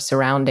like our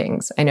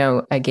surroundings. I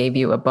know I gave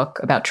you a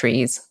book about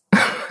trees.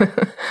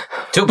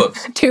 2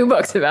 books. 2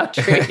 books about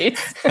trees.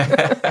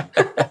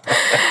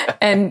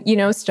 And,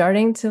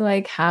 starting to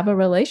like have a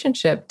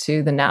relationship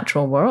to the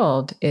natural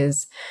world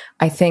is,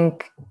 I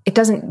think, it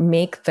doesn't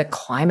make the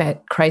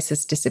climate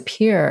crisis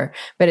disappear,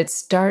 but it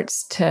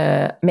starts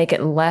to make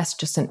it less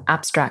just an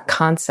abstract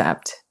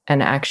concept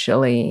and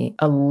actually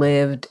a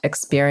lived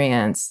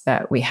experience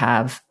that we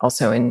have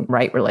also in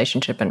right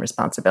relationship and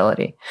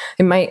responsibility.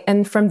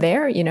 And from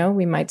there,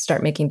 we might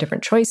start making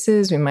different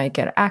choices. We might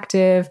get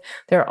active.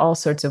 There are all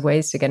sorts of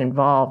ways to get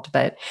involved,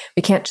 but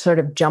we can't sort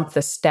of jump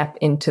the step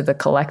into the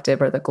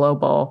collective or the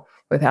global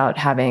without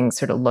having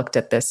sort of looked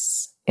at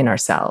this in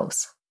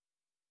ourselves.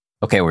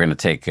 Okay, we're going to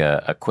take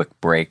a quick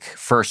break.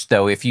 First,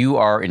 though, if you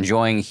are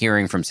enjoying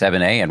hearing from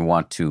 7A and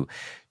want to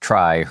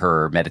try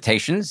her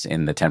meditations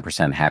in the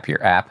 10%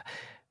 Happier app,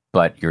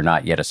 but you're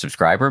not yet a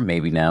subscriber,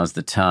 maybe now's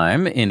the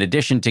time. In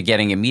addition to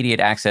getting immediate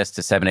access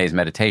to 7A's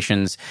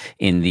meditations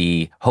in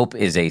the Hope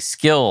is a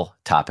Skill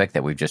topic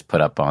that we've just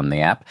put up on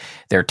the app,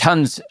 there are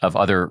tons of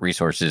other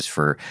resources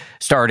for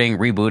starting,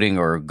 rebooting,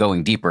 or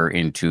going deeper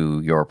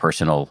into your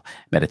personal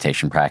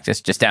meditation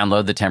practice. Just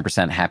download the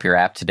 10% Happier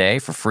app today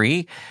for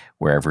free,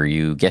 wherever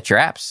you get your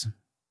apps.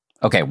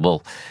 Okay,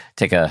 we'll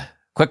take a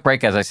quick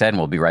break, as I said, and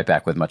we'll be right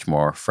back with much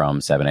more from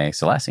 7A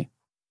Selassie.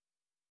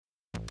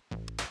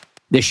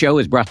 This show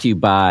is brought to you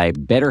by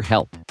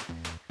BetterHelp.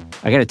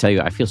 I got to tell you,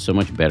 I feel so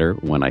much better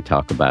when I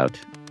talk about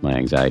my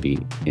anxiety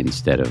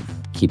instead of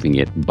keeping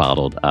it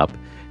bottled up.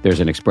 There's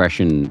an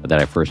expression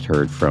that I first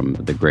heard from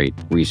the great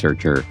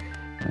researcher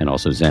and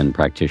also Zen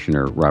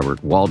practitioner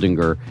Robert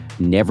Waldinger: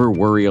 never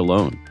worry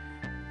alone.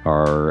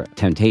 Our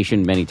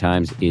temptation many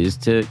times is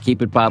to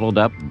keep it bottled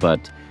up,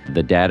 but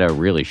the data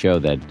really show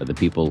that the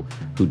people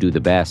who do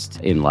the best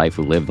in life,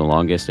 who live the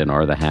longest and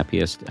are the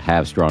happiest,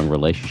 have strong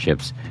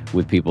relationships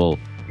with people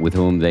with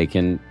whom they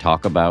can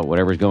talk about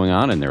whatever's going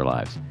on in their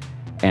lives.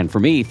 And for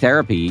me,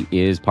 therapy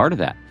is part of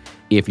that.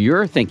 If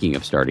you're thinking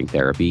of starting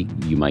therapy,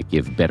 you might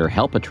give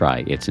BetterHelp a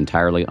try. It's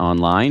entirely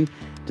online,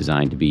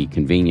 designed to be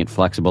convenient,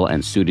 flexible,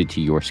 and suited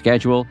to your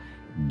schedule.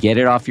 Get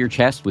it off your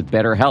chest with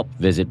BetterHelp.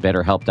 Visit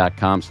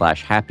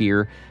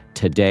BetterHelp.com/happier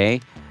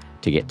today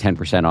to get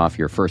 10% off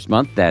your first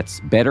month. That's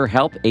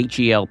BetterHelp,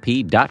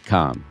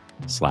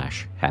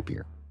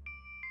 HELP.com/happier.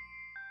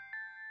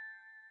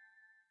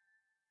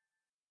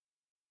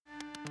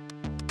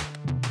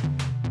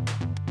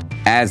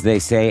 As they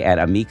say at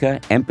Amica,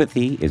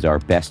 empathy is our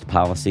best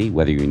policy.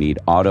 Whether you need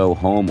auto,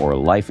 home, or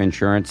life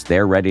insurance,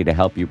 they're ready to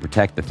help you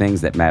protect the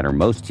things that matter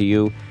most to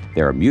you.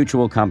 They're a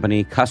mutual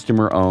company,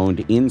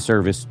 customer-owned, in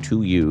service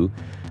to you.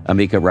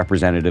 Amica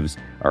representatives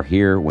are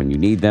here when you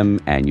need them,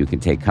 and you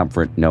can take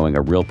comfort knowing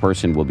a real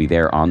person will be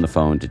there on the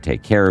phone to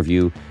take care of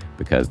you,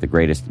 because the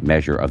greatest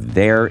measure of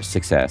their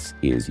success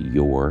is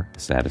your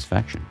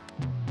satisfaction.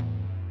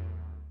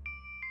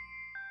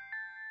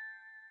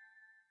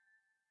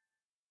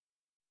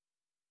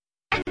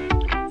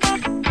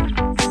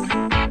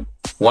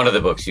 One of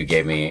the books you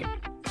gave me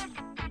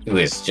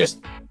was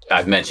just,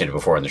 I've mentioned it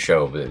before on the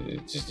show, but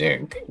it's just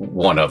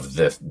one of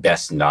the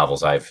best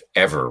novels I've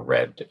ever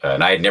read.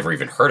 And I had never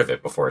even heard of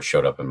it before it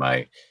showed up in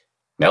my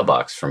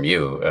mailbox from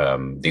you.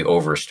 The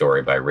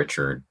Overstory by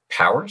Richard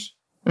Powers.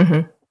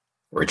 Mm-hmm.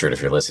 Richard,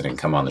 if you're listening,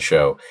 come on the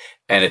show.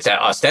 And it's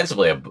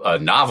ostensibly a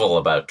novel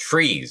about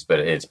trees, but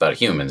it's about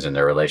humans and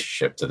their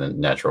relationship to the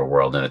natural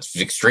world. And it's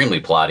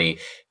extremely plotty,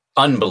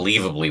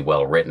 unbelievably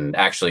well written,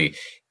 actually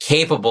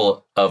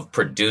capable of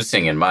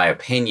producing, in my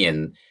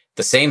opinion,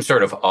 the same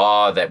sort of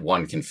awe that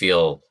one can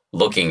feel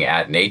looking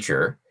at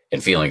nature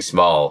and feeling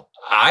small.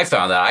 I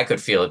found that I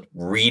could feel it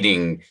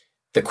reading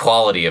the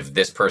quality of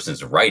this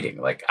person's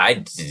writing. Like,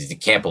 I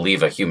can't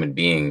believe a human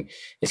being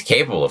is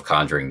capable of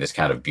conjuring this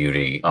kind of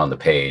beauty on the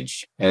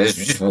page. And there's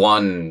just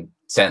one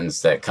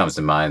sentence that comes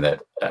to mind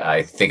that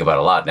I think about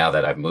a lot now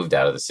that I've moved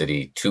out of the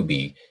city to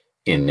be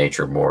in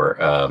nature more.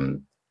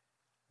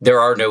 There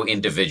are no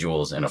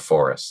individuals in a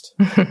forest.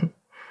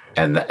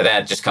 And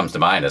that just comes to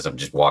mind as I'm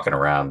just walking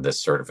around this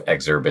sort of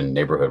exurban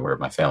neighborhood where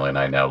my family and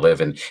I now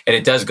live. And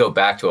it does go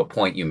back to a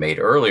point you made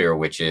earlier,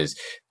 which is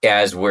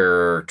as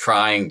we're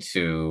trying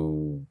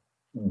to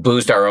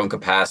boost our own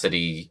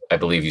capacity, I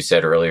believe you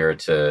said earlier,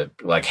 to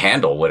like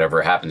handle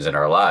whatever happens in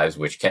our lives,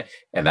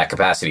 and that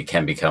capacity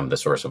can become the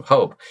source of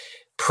hope.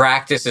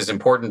 Practice is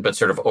important, but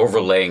sort of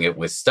overlaying it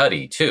with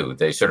study too.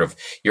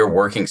 You're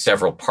working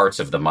several parts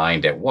of the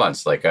mind at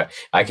once. Like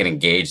I can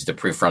engage the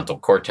prefrontal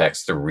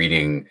cortex through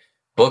reading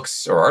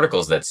books or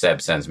articles that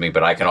Seb sends me,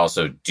 but I can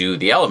also do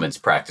the elements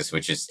practice,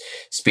 which is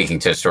speaking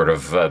to sort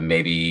of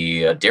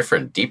maybe a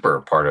different,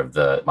 deeper part of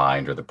the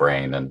mind or the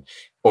brain. And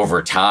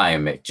over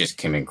time, it just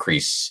can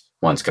increase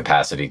one's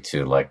capacity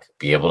to like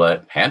be able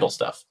to handle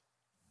stuff.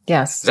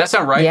 Yes. Does that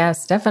sound right?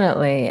 Yes,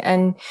 definitely.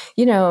 And,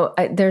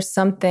 there's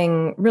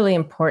something really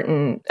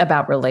important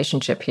about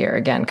relationship here.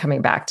 Again,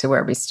 coming back to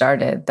where we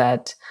started,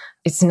 that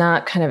it's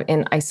not kind of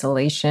in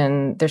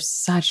isolation. There's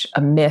such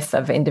a myth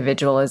of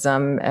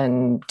individualism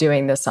and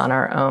doing this on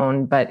our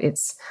own, but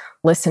it's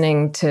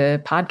listening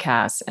to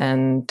podcasts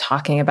and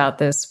talking about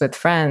this with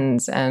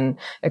friends and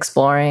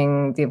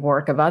exploring the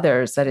work of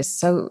others that is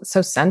so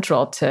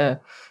central to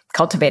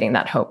cultivating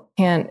that hope.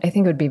 And I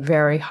think it would be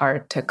very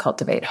hard to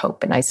cultivate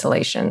hope in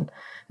isolation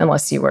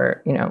unless you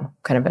were,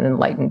 kind of an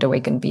enlightened,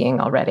 awakened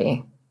being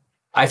already.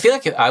 I feel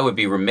like I would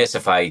be remiss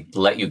if I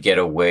let you get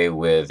away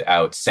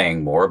without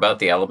saying more about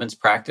the elements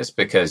practice,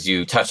 because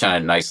you touched on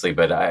it nicely.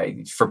 But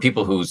for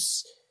people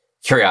whose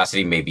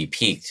curiosity may be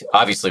piqued,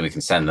 obviously we can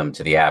send them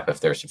to the app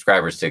if they're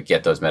subscribers to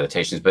get those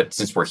meditations. But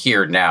since we're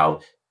here now,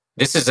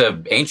 this is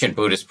an ancient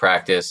Buddhist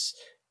practice.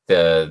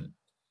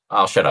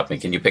 I'll shut up. And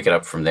can you pick it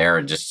up from there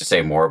and just to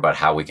say more about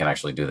how we can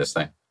actually do this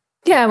thing?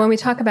 Yeah, when we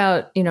talk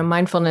about,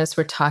 mindfulness,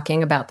 we're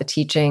talking about the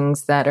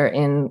teachings that are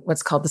in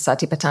what's called the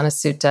Satipatthana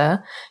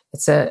Sutta.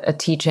 It's a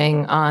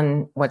teaching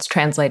on what's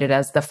translated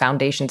as the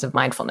foundations of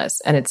mindfulness.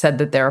 And it said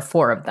that there are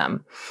 4 of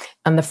them.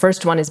 And the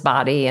first one is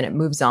body, and it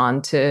moves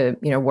on to,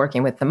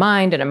 working with the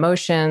mind and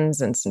emotions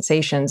and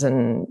sensations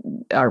and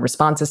our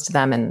responses to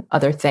them and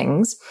other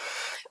things.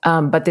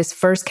 But this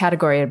first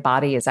category of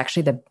body is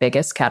actually the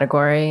biggest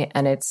category.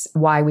 And it's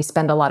why we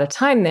spend a lot of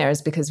time there,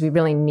 is because we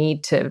really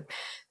need to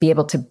be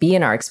able to be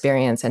in our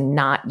experience and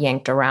not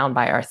yanked around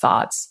by our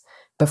thoughts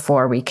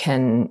before we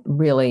can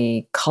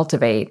really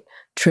cultivate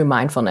true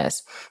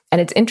mindfulness. And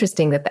it's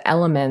interesting that the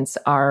elements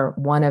are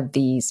one of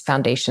these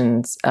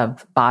foundations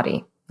of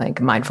body,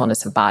 like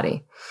mindfulness of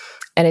body.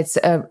 And it's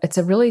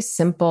a really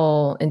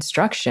simple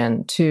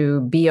instruction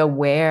to be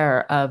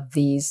aware of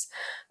these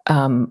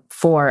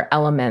 4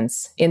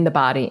 elements in the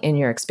body in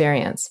your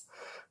experience.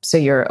 So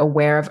you're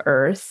aware of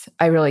earth.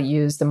 I really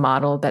use the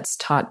model that's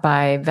taught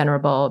by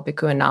Venerable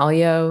Bhikkhu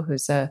Analayo,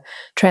 who's a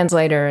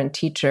translator and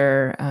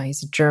teacher.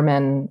 He's a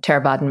German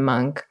Theravadan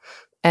monk.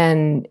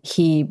 And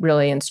he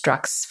really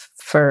instructs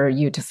for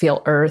you to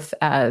feel earth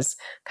as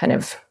kind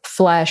of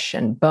flesh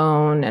and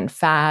bone and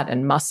fat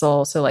and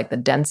muscle. So like the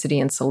density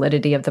and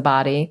solidity of the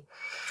body.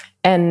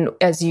 And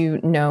as you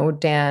know,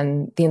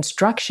 Dan, the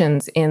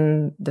instructions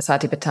in the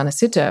Satipatthana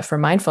Sutta for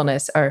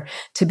mindfulness are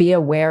to be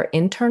aware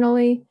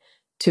internally,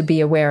 to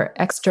be aware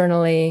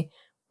externally,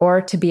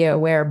 or to be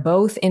aware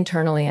both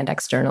internally and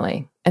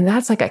externally. And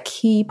that's like a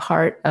key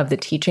part of the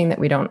teaching that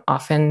we don't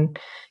often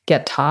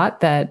get taught,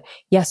 that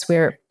yes,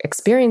 we're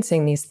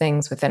experiencing these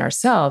things within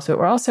ourselves, but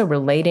we're also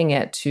relating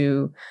it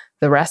to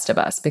the rest of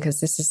us,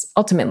 because this is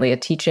ultimately a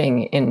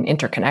teaching in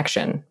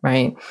interconnection,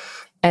 right?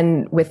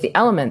 And with the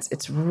elements,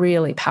 it's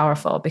really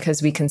powerful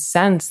because we can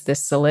sense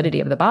this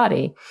solidity of the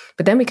body,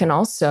 but then we can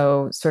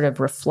also sort of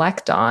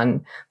reflect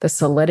on the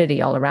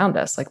solidity all around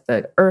us, like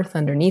the earth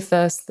underneath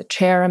us, the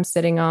chair I'm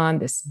sitting on,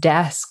 this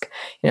desk,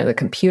 the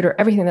computer,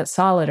 everything that's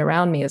solid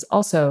around me is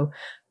also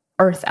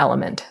earth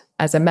element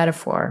as a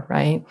metaphor,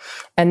 right?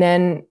 And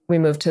then we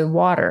move to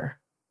water.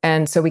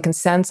 And so we can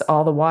sense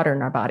all the water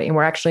in our body, and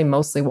we're actually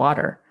mostly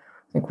water.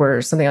 Like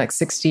we're something like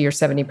 60 or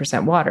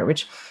 70% water,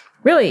 which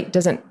really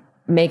doesn't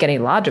make any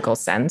logical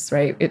sense,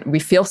 right? We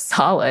feel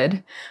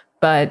solid,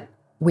 but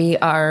we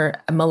are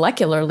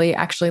molecularly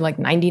actually like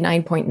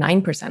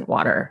 99.9%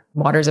 water.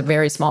 Water is a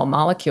very small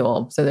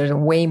molecule, so there's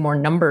way more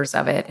numbers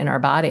of it in our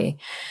body.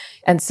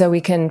 And so we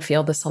can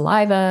feel the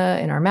saliva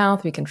in our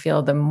mouth. We can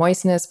feel the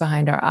moistness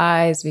behind our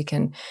eyes. We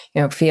can,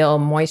 feel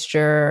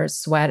moisture,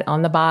 sweat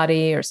on the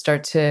body, or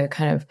start to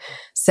kind of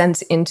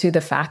sense into the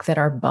fact that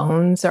our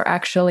bones are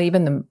actually,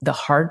 even the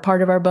hard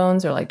part of our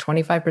bones are like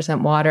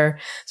 25% water.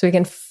 So we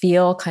can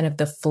feel kind of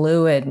the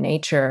fluid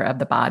nature of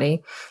the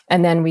body.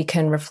 And then we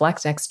can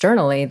reflect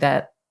externally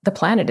that the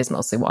planet is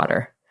mostly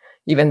water,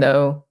 even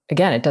though,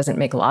 again, it doesn't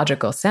make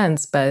logical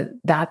sense, but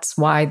that's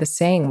why the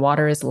saying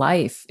water is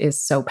life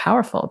is so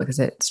powerful, because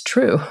it's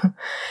true.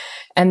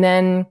 And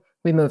then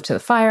we move to the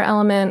fire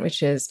element,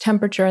 which is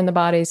temperature in the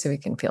body. So we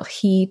can feel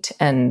heat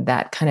and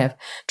that kind of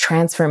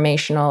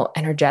transformational,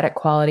 energetic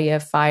quality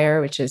of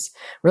fire, which is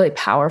really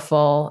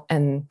powerful,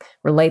 and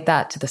relate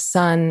that to the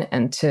sun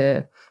and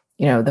to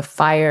the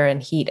fire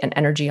and heat and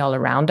energy all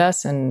around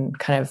us. And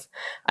kind of,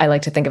 I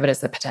like to think of it as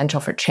the potential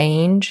for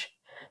change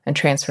and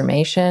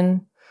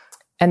transformation.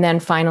 And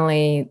then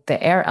finally,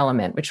 the air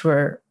element, which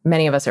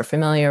many of us are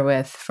familiar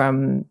with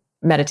from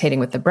meditating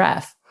with the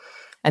breath.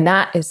 And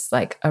that is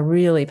like a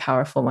really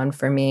powerful one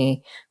for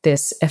me.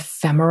 This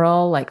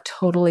ephemeral, like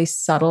totally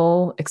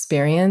subtle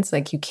experience.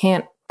 Like you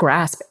can't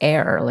grasp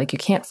air, like you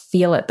can't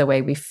feel it the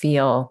way we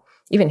feel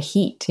even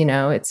heat,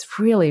 it's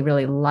really,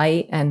 really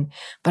light,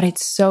 but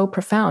it's so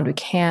profound. We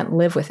can't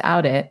live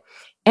without it.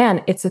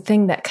 And it's a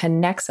thing that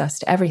connects us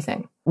to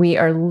everything. We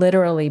are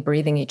literally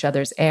breathing each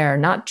other's air,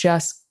 not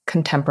just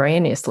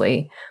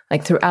contemporaneously,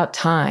 like throughout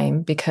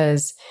time,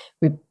 because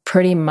we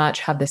pretty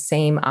much have the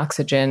same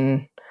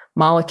oxygen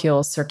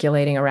molecules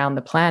circulating around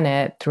the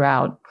planet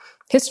throughout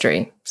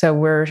history. So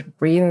we're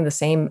breathing the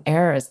same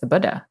air as the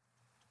Buddha.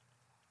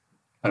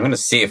 I'm going to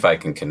see if I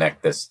can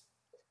connect this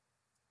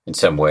in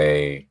some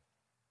way.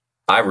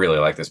 I really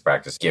like this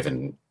practice,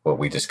 given what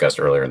we discussed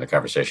earlier in the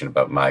conversation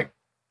about my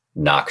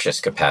noxious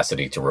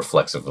capacity to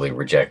reflexively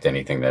reject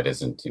anything that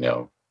isn't,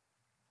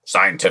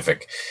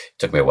 scientific. It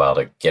took me a while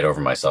to get over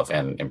myself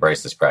and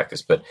embrace this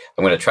practice, but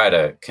I'm going to try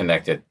to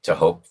connect it to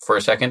hope for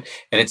a second.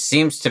 And it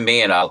seems to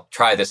me, and I'll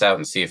try this out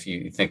and see if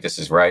you think this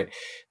is right.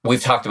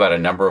 We've talked about a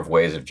number of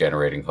ways of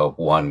generating hope.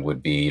 One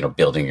would be,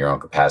 building your own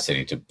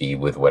capacity to be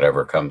with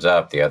whatever comes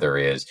up. The other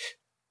is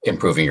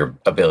improving your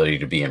ability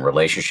to be in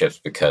relationships,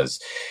 because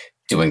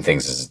doing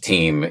things as a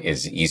team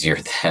is easier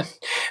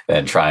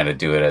than trying to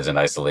do it as an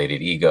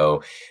isolated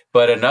ego.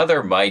 But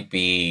another might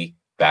be,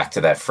 back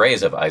to that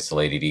phrase of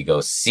isolated ego,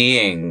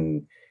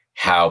 seeing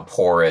how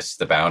porous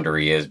the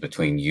boundary is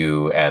between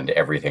you and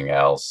everything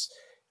else,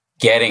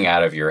 getting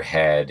out of your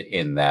head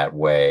in that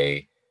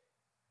way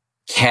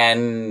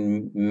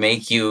can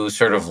make you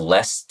sort of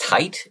less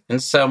tight in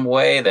some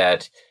way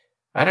that,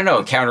 I don't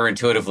know,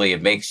 counterintuitively,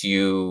 it makes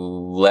you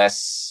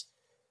less.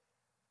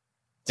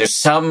 There's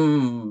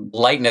some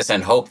lightness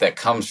and hope that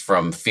comes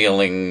from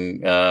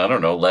feeling,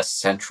 less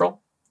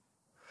central.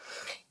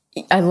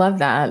 I love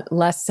that.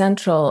 Less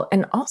central.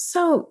 And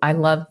also, I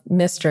love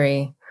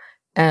mystery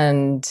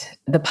and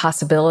the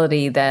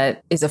possibility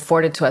that is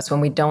afforded to us when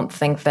we don't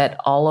think that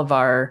all of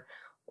our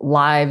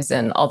lives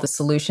and all the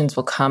solutions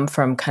will come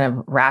from kind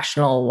of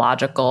rational,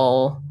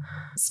 logical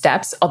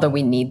steps, although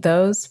we need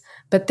those.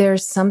 But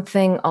there's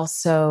something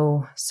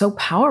also so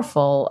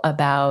powerful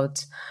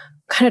about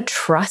kind of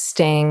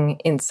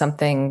trusting in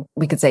something,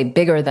 we could say,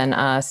 bigger than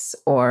us,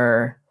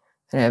 or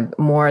kind of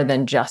more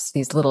than just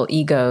these little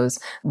egos.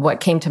 What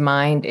came to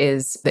mind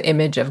is the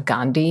image of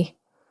Gandhi,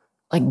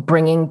 like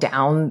bringing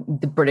down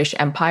the British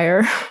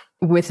Empire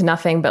with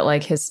nothing but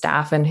like his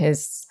staff and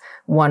his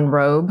one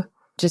robe,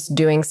 just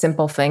doing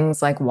simple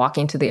things like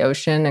walking to the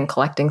ocean and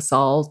collecting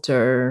salt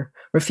or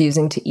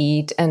refusing to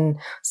eat. And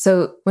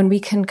so when we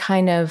can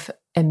kind of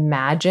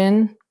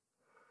imagine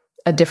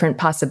a different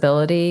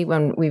possibility,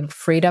 when we've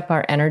freed up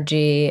our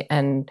energy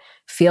and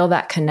feel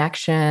that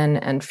connection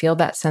and feel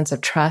that sense of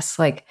trust,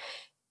 like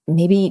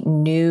maybe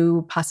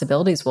new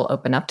possibilities will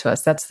open up to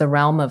us. That's the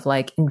realm of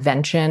like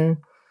invention.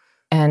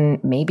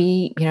 And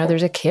maybe,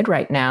 there's a kid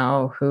right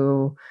now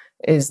who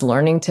is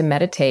learning to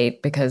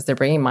meditate because they're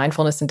bringing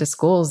mindfulness into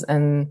schools.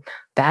 And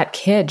that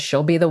kid,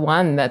 she'll be the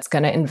one that's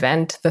going to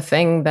invent the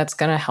thing that's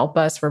going to help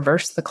us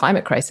reverse the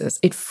climate crisis.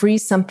 It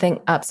frees something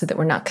up so that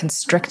we're not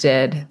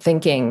constricted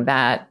thinking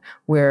that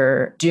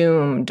we're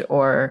doomed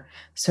or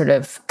sort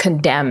of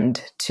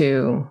condemned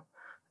to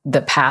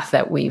the path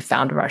that we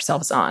found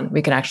ourselves on.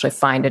 We can actually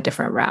find a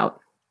different route.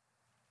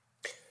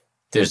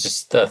 There's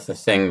just the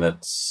thing that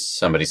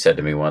somebody said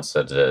to me once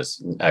that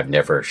I've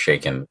never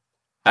shaken.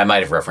 I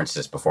might have referenced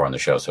this before on the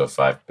show, so if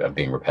I'm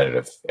being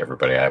repetitive,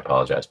 everybody, I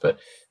apologize. But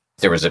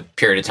there was a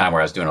period of time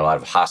where I was doing a lot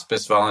of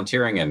hospice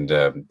volunteering, and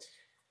there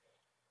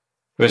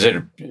was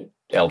an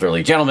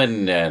elderly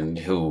gentleman and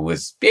who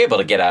was able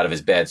to get out of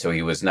his bed, so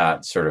he was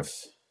not sort of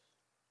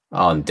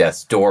on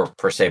death's door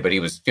per se, but he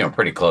was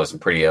pretty close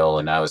and pretty ill.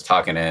 And I was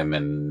talking to him,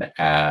 and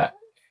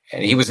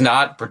he was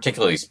not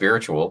particularly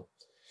spiritual.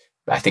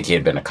 I think he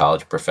had been a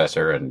college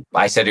professor, and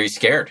I said, "Are you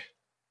scared?"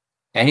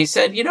 And he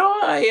said,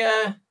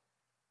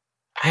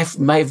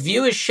 my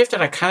view has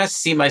shifted. I kind of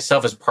see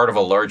myself as part of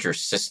a larger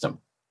system,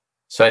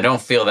 so I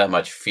don't feel that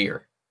much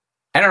fear.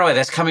 I don't know why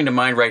that's coming to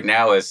mind right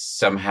now as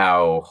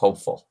somehow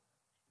hopeful.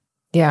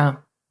 Yeah.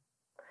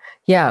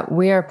 Yeah,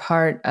 we are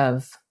part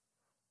of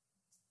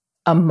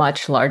a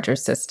much larger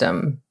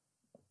system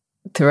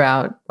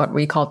throughout what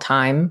we call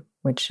time,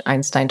 which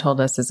Einstein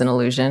told us is an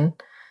illusion,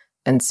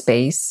 and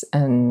space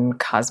and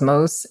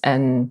cosmos.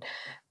 And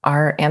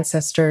our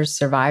ancestors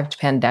survived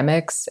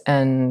pandemics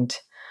and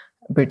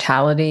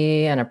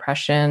brutality and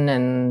oppression,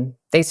 and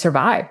they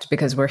survived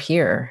because we're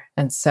here.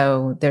 And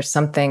so there's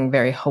something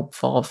very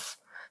hopeful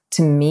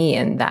to me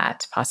in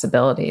that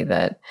possibility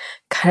that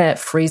kind of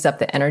frees up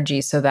the energy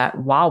so that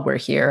while we're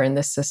here in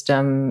this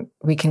system,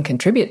 we can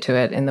contribute to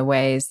it in the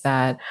ways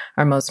that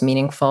are most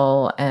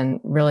meaningful and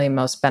really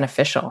most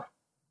beneficial.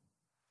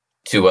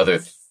 Two other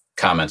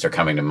comments are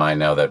coming to mind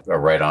now that are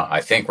right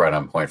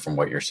on point from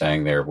what you're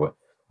saying there.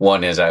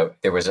 One is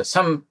there was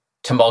some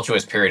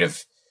tumultuous period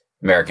of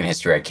American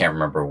history. I can't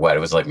remember what.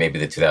 It was like maybe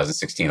the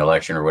 2016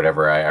 election or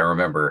whatever. I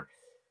remember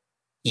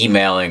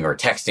emailing or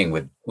texting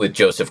with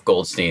Joseph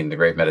Goldstein, the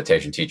great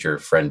meditation teacher,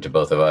 friend to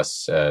both of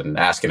us, and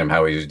asking him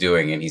how he was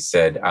doing. And he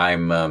said,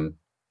 "I'm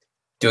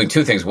doing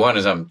two things. One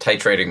is I'm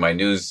titrating my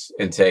news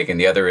intake, and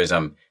the other is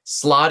I'm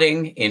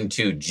slotting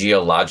into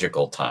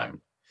geological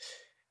time,"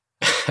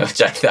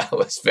 which I thought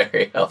was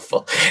very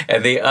helpful.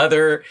 And the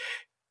other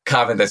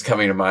comment that's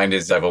coming to mind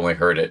is, I've only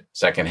heard it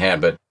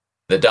secondhand, but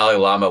the Dalai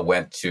Lama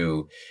went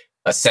to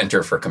a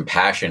center for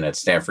compassion at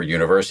Stanford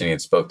University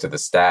and spoke to the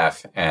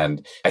staff.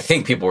 And I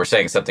think people were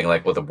saying something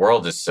like, well, the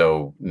world is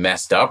so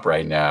messed up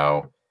right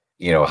now.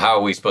 How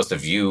are we supposed to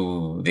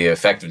view the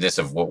effectiveness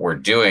of what we're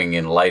doing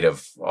in light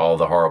of all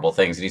the horrible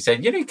things? And he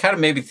said, you kind of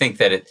maybe think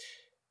that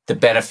the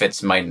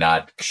benefits might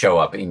not show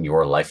up in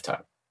your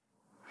lifetime.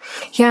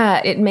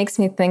 Yeah, it makes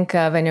me think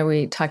of, I know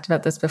we talked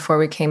about this before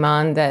we came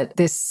on, that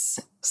this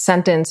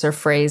sentence or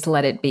phrase,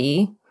 let it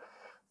be,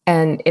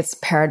 and its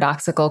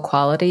paradoxical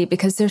quality,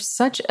 because there's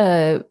such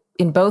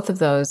in both of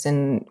those,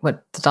 in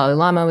what the Dalai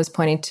Lama was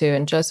pointing to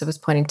and Joseph was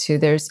pointing to,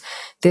 there's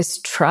this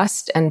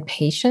trust and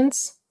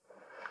patience.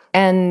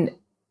 And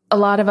a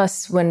lot of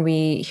us, when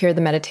we hear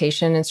the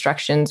meditation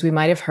instructions, we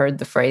might have heard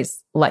the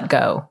phrase, let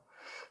go.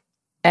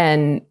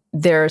 And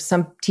there are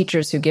some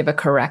teachers who give a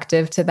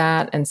corrective to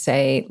that and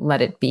say,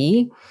 let it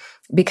be,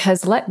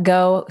 because let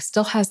go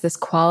still has this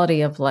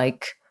quality of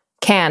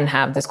can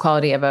have this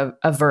quality of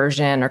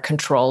aversion or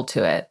control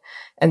to it.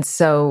 And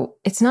so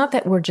it's not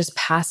that we're just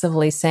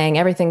passively saying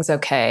everything's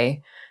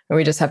okay and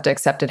we just have to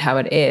accept it how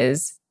it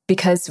is,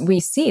 because we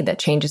see that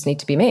changes need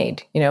to be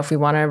made. If we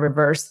want to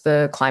reverse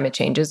the climate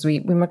changes,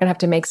 we're going to have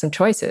to make some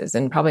choices,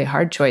 and probably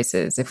hard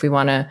choices. If we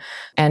want to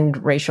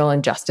end racial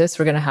injustice,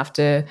 we're going to have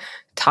to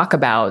talk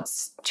about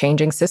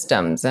changing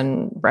systems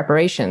and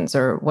reparations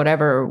or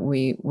whatever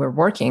we're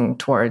working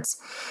towards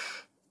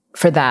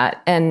for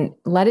that. And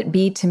let it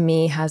be, to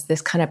me, has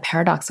this kind of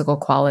paradoxical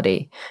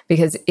quality,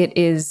 because it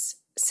is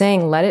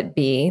saying, let it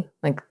be,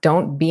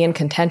 don't be in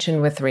contention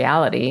with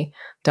reality.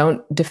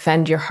 Don't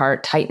defend your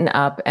heart, tighten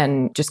up,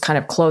 and just kind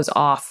of close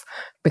off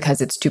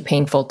because it's too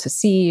painful to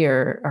see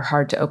or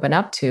hard to open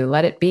up to.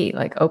 Let it be,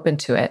 open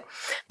to it.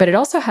 But it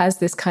also has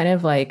this kind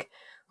of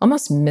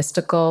almost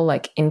mystical,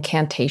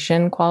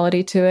 incantation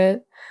quality to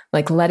it.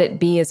 Let it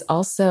be is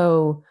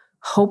also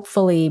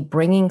hopefully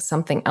bringing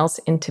something else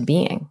into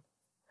being.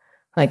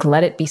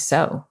 Let it be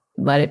so.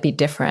 Let it be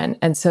different.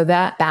 And so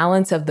that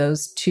balance of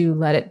those two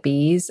let it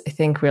be's, I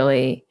think,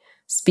 really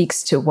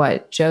speaks to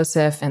what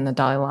Joseph and the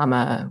Dalai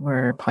Lama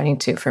were pointing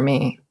to for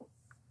me.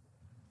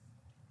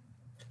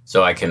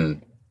 So I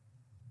can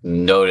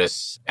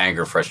notice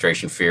anger,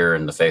 frustration, fear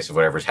in the face of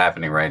whatever's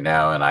happening right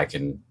now, and I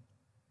can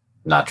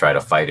not try to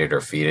fight it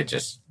or feed it,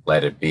 just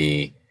let it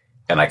be.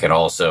 And I can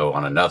also,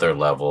 on another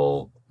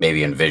level,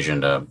 maybe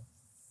envision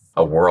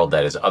a world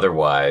that is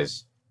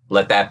otherwise.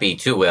 Let that be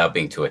too, without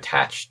being too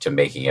attached to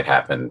making it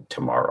happen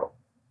tomorrow.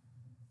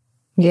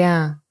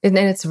 Yeah. And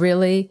it's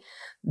really,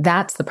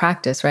 that's the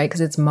practice, right? Because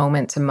it's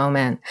moment to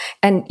moment.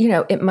 And,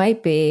 it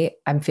might be,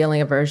 I'm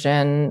feeling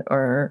aversion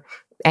or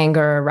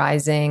anger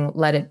arising,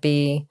 let it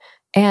be.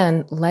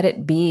 And let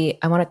it be,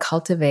 I want to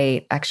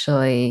cultivate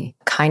actually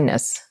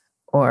kindness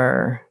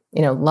or,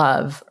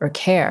 love or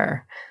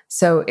care.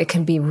 So it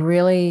can be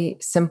really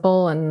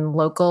simple and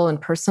local and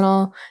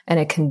personal, and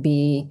it can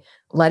be,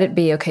 let it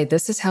be, okay,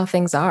 this is how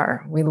things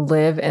are. We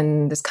live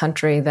in this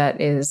country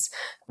that is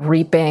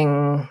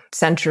reaping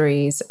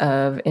centuries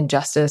of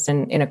injustice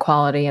and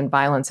inequality and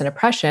violence and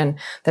oppression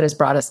that has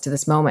brought us to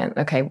this moment.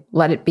 Okay,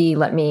 let it be.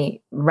 Let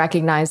me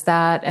recognize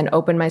that and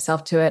open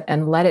myself to it,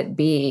 and let it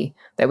be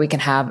that we can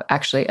have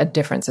actually a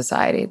different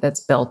society that's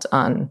built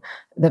on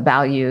the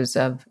values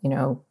of,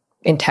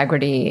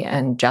 integrity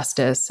and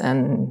justice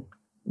and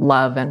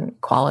love and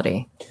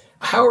equality.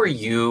 How are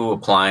you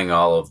applying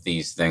all of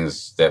these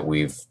things that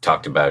we've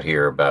talked about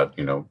here about,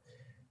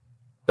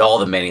 all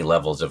the many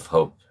levels of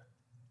hope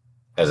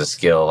as a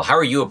skill? How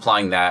are you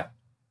applying that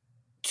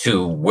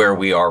to where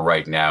we are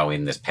right now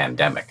in this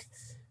pandemic?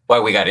 Why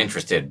we got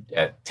interested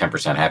at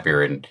 10%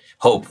 Happier in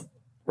hope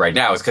right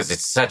now is because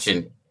it's such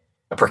a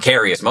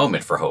precarious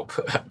moment for hope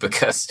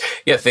because,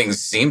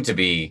 things seem to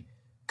be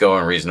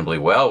going reasonably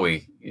well.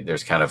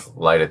 There's kind of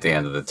light at the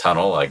end of the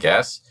tunnel, I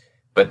guess.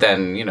 But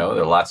then, there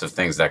are lots of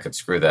things that could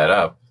screw that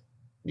up.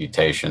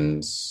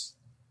 Mutations,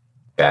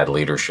 bad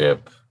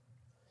leadership,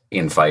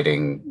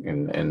 infighting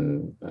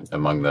in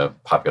among the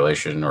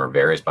population or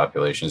various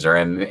populations, or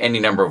in any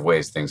number of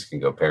ways things can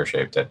go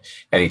pear-shaped at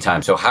any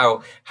time. So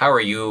how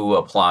are you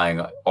applying,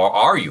 or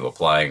are you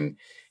applying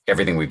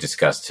everything we've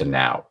discussed to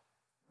now?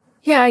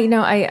 Yeah,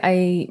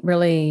 I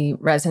really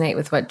resonate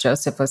with what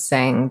Joseph was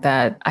saying,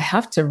 that I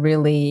have to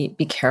really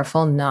be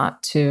careful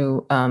not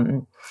to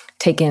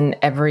take in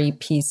every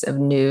piece of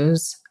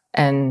news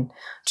and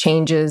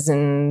changes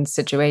in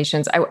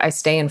situations. I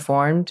stay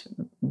informed,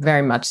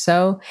 very much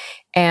so.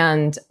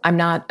 And I'm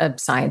not a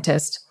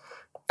scientist.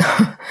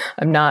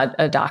 I'm not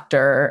a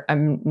doctor.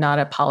 I'm not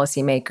a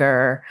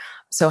policymaker.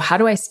 So how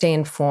do I stay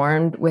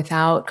informed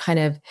without kind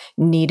of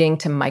needing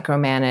to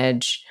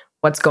micromanage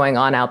what's going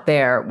on out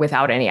there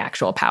without any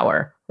actual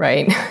power,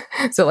 right?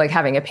 So like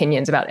having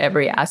opinions about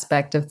every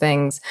aspect of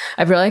things.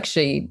 I've really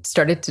actually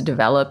started to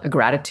develop a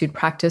gratitude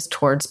practice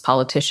towards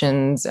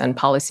politicians and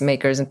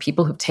policymakers and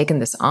people who've taken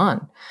this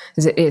on.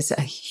 It is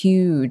a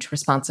huge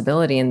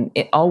responsibility in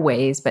all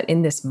ways, but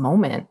in this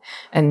moment.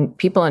 And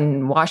people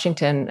in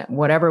Washington,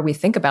 whatever we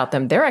think about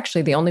them, they're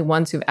actually the only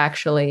ones who've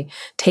actually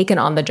taken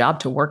on the job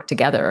to work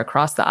together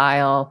across the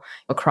aisle,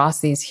 across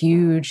these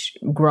huge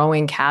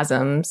growing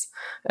chasms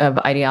of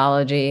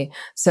ideology.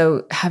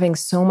 So having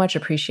so much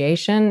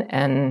appreciation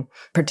and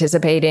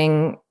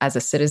participating as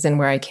a citizen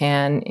where I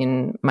can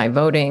in my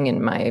voting,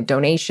 in my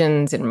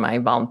donations, in my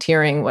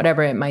volunteering,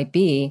 whatever it might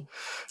be,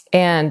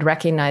 and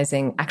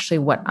recognizing actually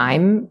what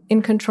I'm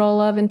in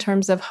control of in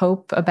terms of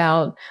hope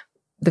about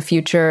the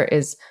future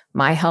is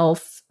my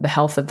health, the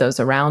health of those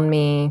around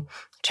me,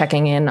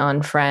 checking in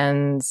on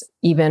friends,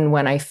 even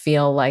when I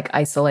feel like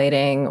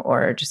isolating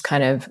or just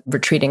kind of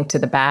retreating to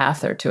the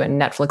bath or to a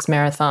Netflix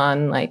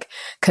marathon, like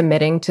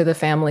committing to the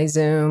family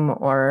Zoom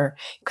or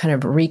kind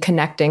of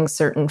reconnecting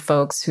certain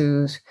folks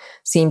who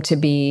seem to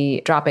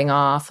be dropping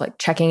off, like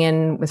checking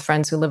in with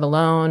friends who live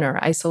alone or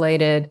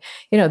isolated.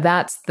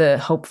 That's the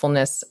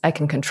hopefulness I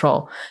can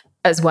control,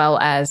 as well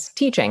as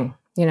teaching.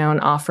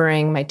 And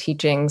offering my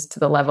teachings to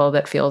the level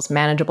that feels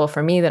manageable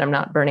for me, that I'm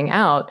not burning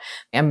out.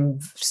 I'm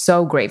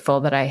so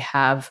grateful that I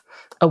have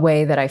a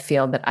way that I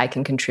feel that I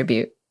can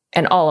contribute,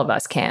 and all of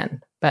us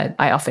can. But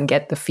I often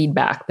get the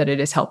feedback that it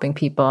is helping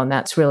people, and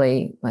that's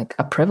really like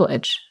a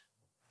privilege.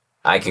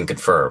 I can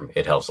confirm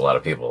it helps a lot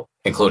of people,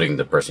 including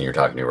the person you're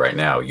talking to right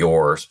now,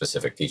 your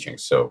specific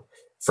teachings. So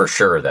for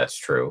sure, that's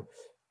true.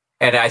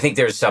 And I think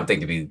there's something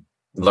to be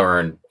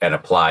learned and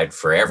applied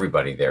for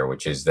everybody there,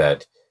 which is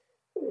that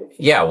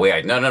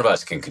none of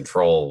us can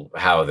control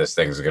how this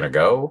thing's going to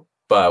go,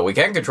 but we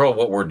can control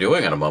what we're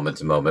doing on a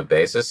moment-to-moment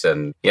basis.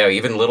 And,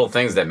 even little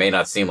things that may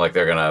not seem like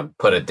they're going to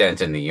put a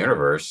dent in the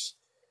universe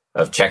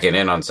of checking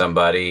in on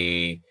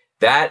somebody,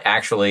 that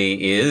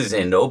actually is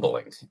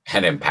ennobling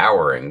and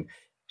empowering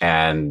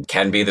and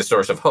can be the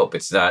source of hope.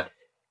 It's not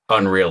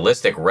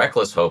unrealistic,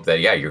 reckless hope that,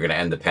 you're going to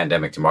end the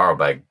pandemic tomorrow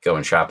by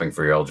going shopping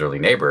for your elderly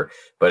neighbor,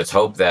 but it's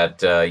hope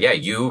that,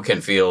 you can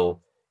feel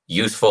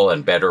useful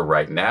and better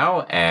right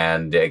now,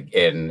 and it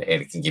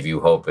can give you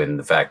hope in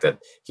the fact that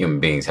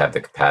human beings have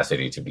the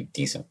capacity to be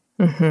decent.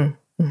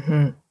 Mm-hmm.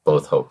 Mm-hmm.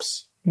 Both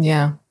hopes.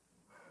 Yeah.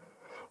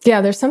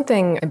 There's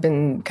something I've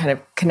been kind of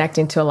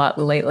connecting to a lot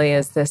lately,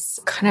 is this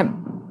kind of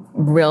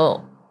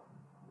real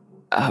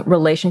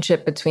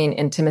relationship between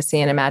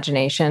intimacy and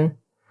imagination,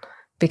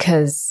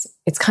 because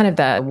it's kind of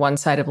the one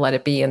side of let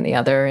it be and the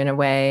other in a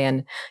way.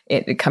 And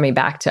it coming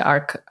back to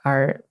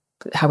our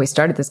how we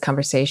started this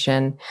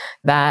conversation,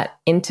 that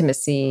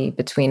intimacy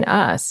between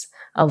us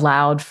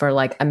allowed for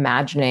like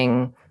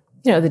imagining,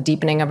 the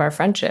deepening of our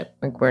friendship.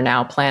 Like we're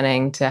now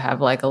planning to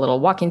have like a little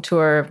walking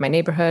tour of my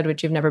neighborhood,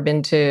 which you've never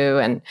been to.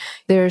 And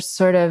there's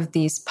sort of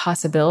these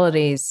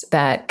possibilities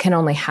that can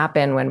only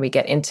happen when we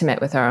get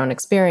intimate with our own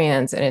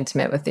experience and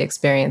intimate with the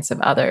experience of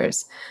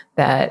others.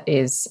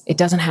 It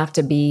doesn't have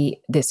to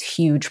be this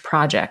huge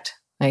project.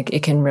 Like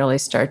it can really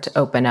start to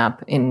open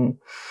up in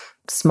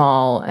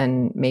small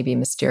and maybe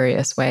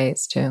mysterious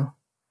ways too.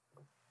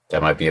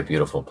 That might be a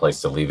beautiful place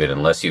to leave it,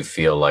 unless you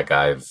feel like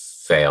I've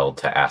failed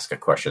to ask a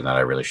question that I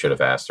really should have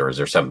asked. Or is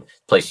there some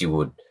place you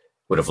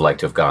would have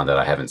liked to have gone that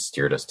I haven't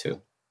steered us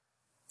to?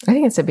 I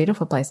think it's a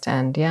beautiful place to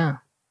end. Yeah.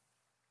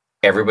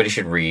 Everybody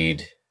should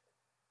read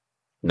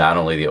not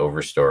only the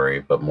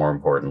Overstory, but more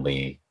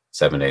importantly,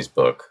 Sebene's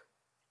book,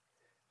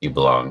 You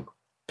Belong.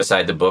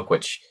 Beside the book,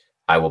 which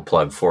I will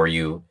plug for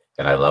you,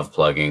 and I love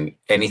plugging.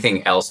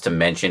 Anything else to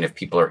mention if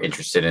people are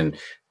interested in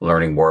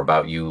learning more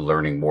about you,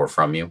 learning more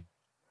from you?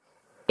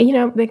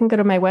 They can go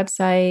to my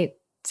website,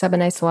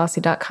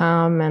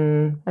 SebeneSelassie.com,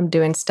 and I'm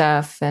doing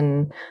stuff,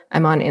 and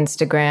I'm on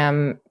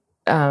Instagram,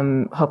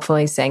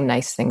 hopefully saying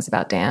nice things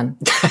about Dan.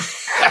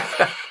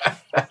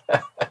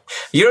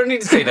 You don't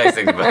need to say nice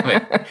things about me.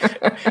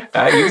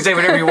 You can say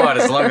whatever you want,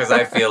 as long as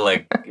I feel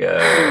like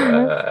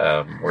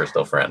we're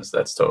still friends.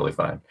 That's totally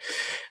fine.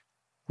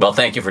 Well,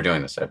 thank you for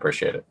doing this. I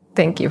appreciate it.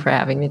 Thank you for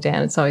having me,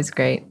 Dan. It's always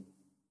great.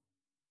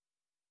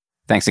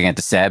 Thanks again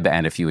to Seb.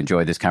 And if you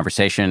enjoyed this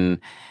conversation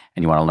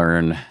and you want to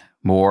learn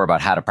more about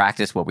how to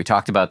practice what we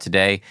talked about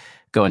today,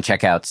 go and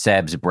check out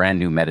Seb's brand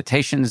new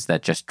meditations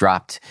that just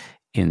dropped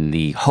in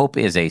the Hope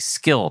is a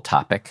Skill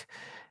topic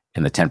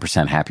in the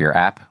 10% Happier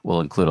app. We'll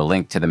include a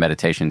link to the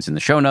meditations in the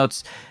show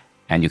notes,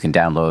 and you can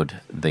download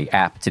the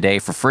app today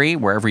for free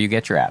wherever you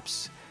get your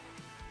apps.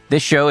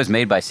 This show is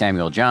made by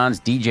Samuel Johns,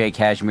 DJ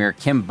Kashmir,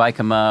 Kim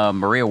Bikama,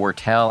 Maria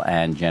Wertel,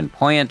 and Jen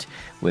Poyant,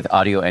 with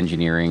audio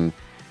engineering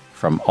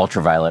from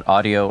Ultraviolet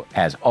Audio.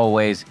 As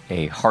always,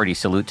 a hearty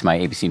salute to my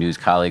ABC News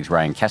colleagues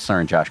Ryan Kessler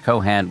and Josh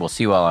Cohan. We'll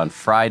see you all on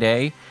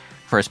Friday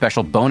for a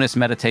special bonus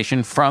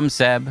meditation from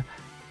Seb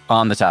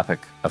on the topic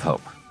of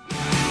hope.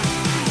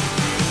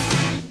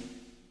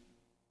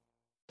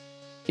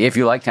 If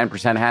you like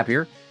 10%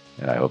 Happier,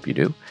 and I hope you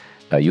do,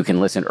 you can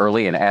listen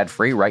early and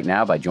ad-free right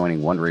now by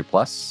joining Wondery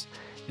Plus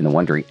in the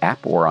Wondery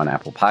app or on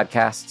Apple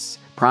Podcasts.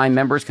 Prime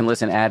members can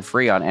listen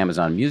ad-free on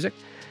Amazon Music.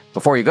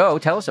 Before you go,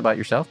 tell us about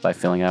yourself by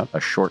filling out a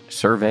short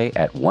survey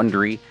at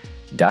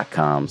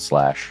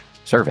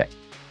Wondery.com/survey.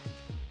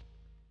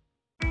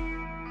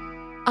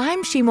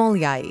 I'm Shimol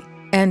Yai,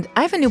 and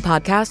I have a new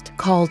podcast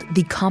called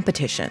The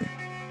Competition.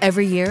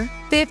 Every year,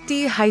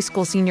 50 high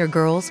school senior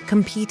girls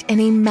compete in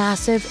a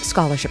massive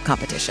scholarship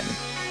competition.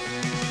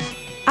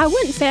 I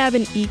wouldn't say I have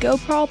an ego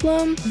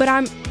problem, but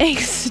I'm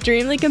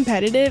extremely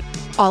competitive.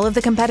 All of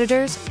the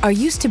competitors are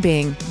used to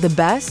being the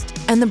best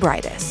and the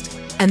brightest,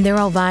 and they're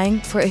all vying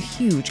for a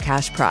huge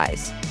cash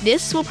prize.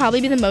 This will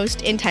probably be the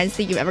most intense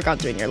thing you've ever gone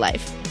through in your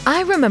life.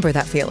 I remember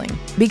that feeling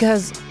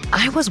because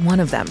I was one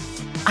of them.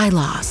 I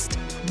lost.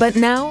 But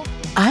now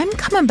I'm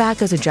coming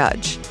back as a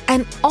judge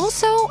and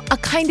also a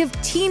kind of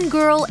teen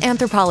girl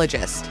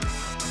anthropologist.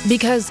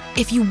 Because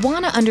if you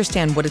want to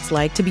understand what it's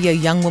like to be a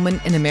young woman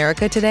in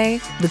America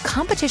today, the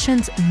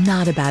competition's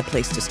not a bad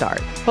place to start.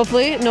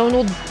 Hopefully, no one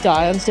will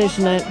die on stage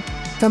tonight.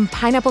 From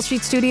Pineapple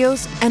Street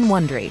Studios and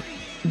Wondery,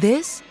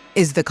 this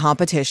is The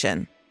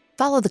Competition.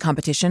 Follow The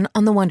Competition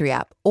on the Wondery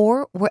app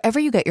or wherever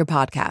you get your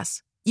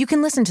podcasts. You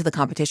can listen to The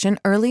Competition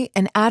early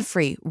and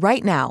ad-free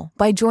right now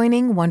by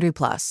joining Wondery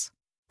Plus.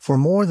 For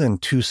more than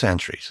 2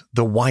 centuries,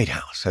 the White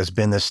House has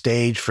been the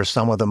stage for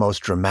some of the most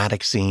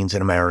dramatic scenes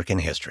in American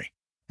history.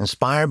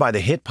 Inspired by the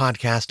hit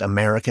podcast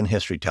American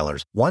History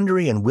Tellers,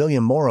 Wondery and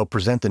William Morrow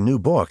present the new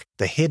book,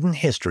 The Hidden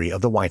History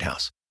of the White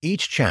House.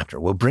 Each chapter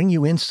will bring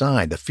you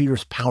inside the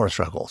fierce power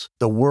struggles,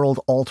 the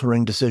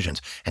world-altering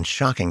decisions, and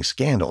shocking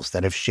scandals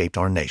that have shaped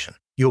our nation.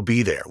 You'll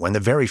be there when the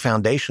very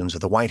foundations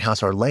of the White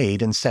House are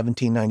laid in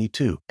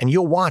 1792, and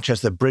you'll watch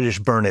as the British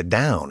burn it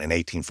down in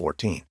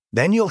 1814.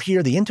 Then you'll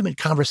hear the intimate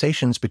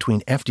conversations between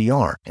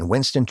FDR and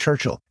Winston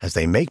Churchill as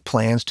they make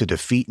plans to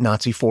defeat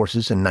Nazi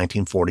forces in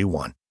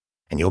 1941.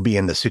 And you'll be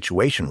in the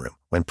Situation Room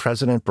when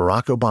President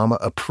Barack Obama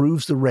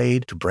approves the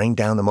raid to bring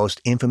down the most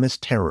infamous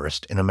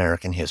terrorist in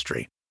American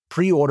history.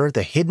 Pre-order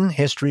The Hidden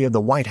History of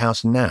the White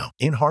House now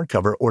in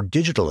hardcover or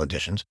digital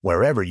editions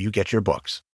wherever you get your books.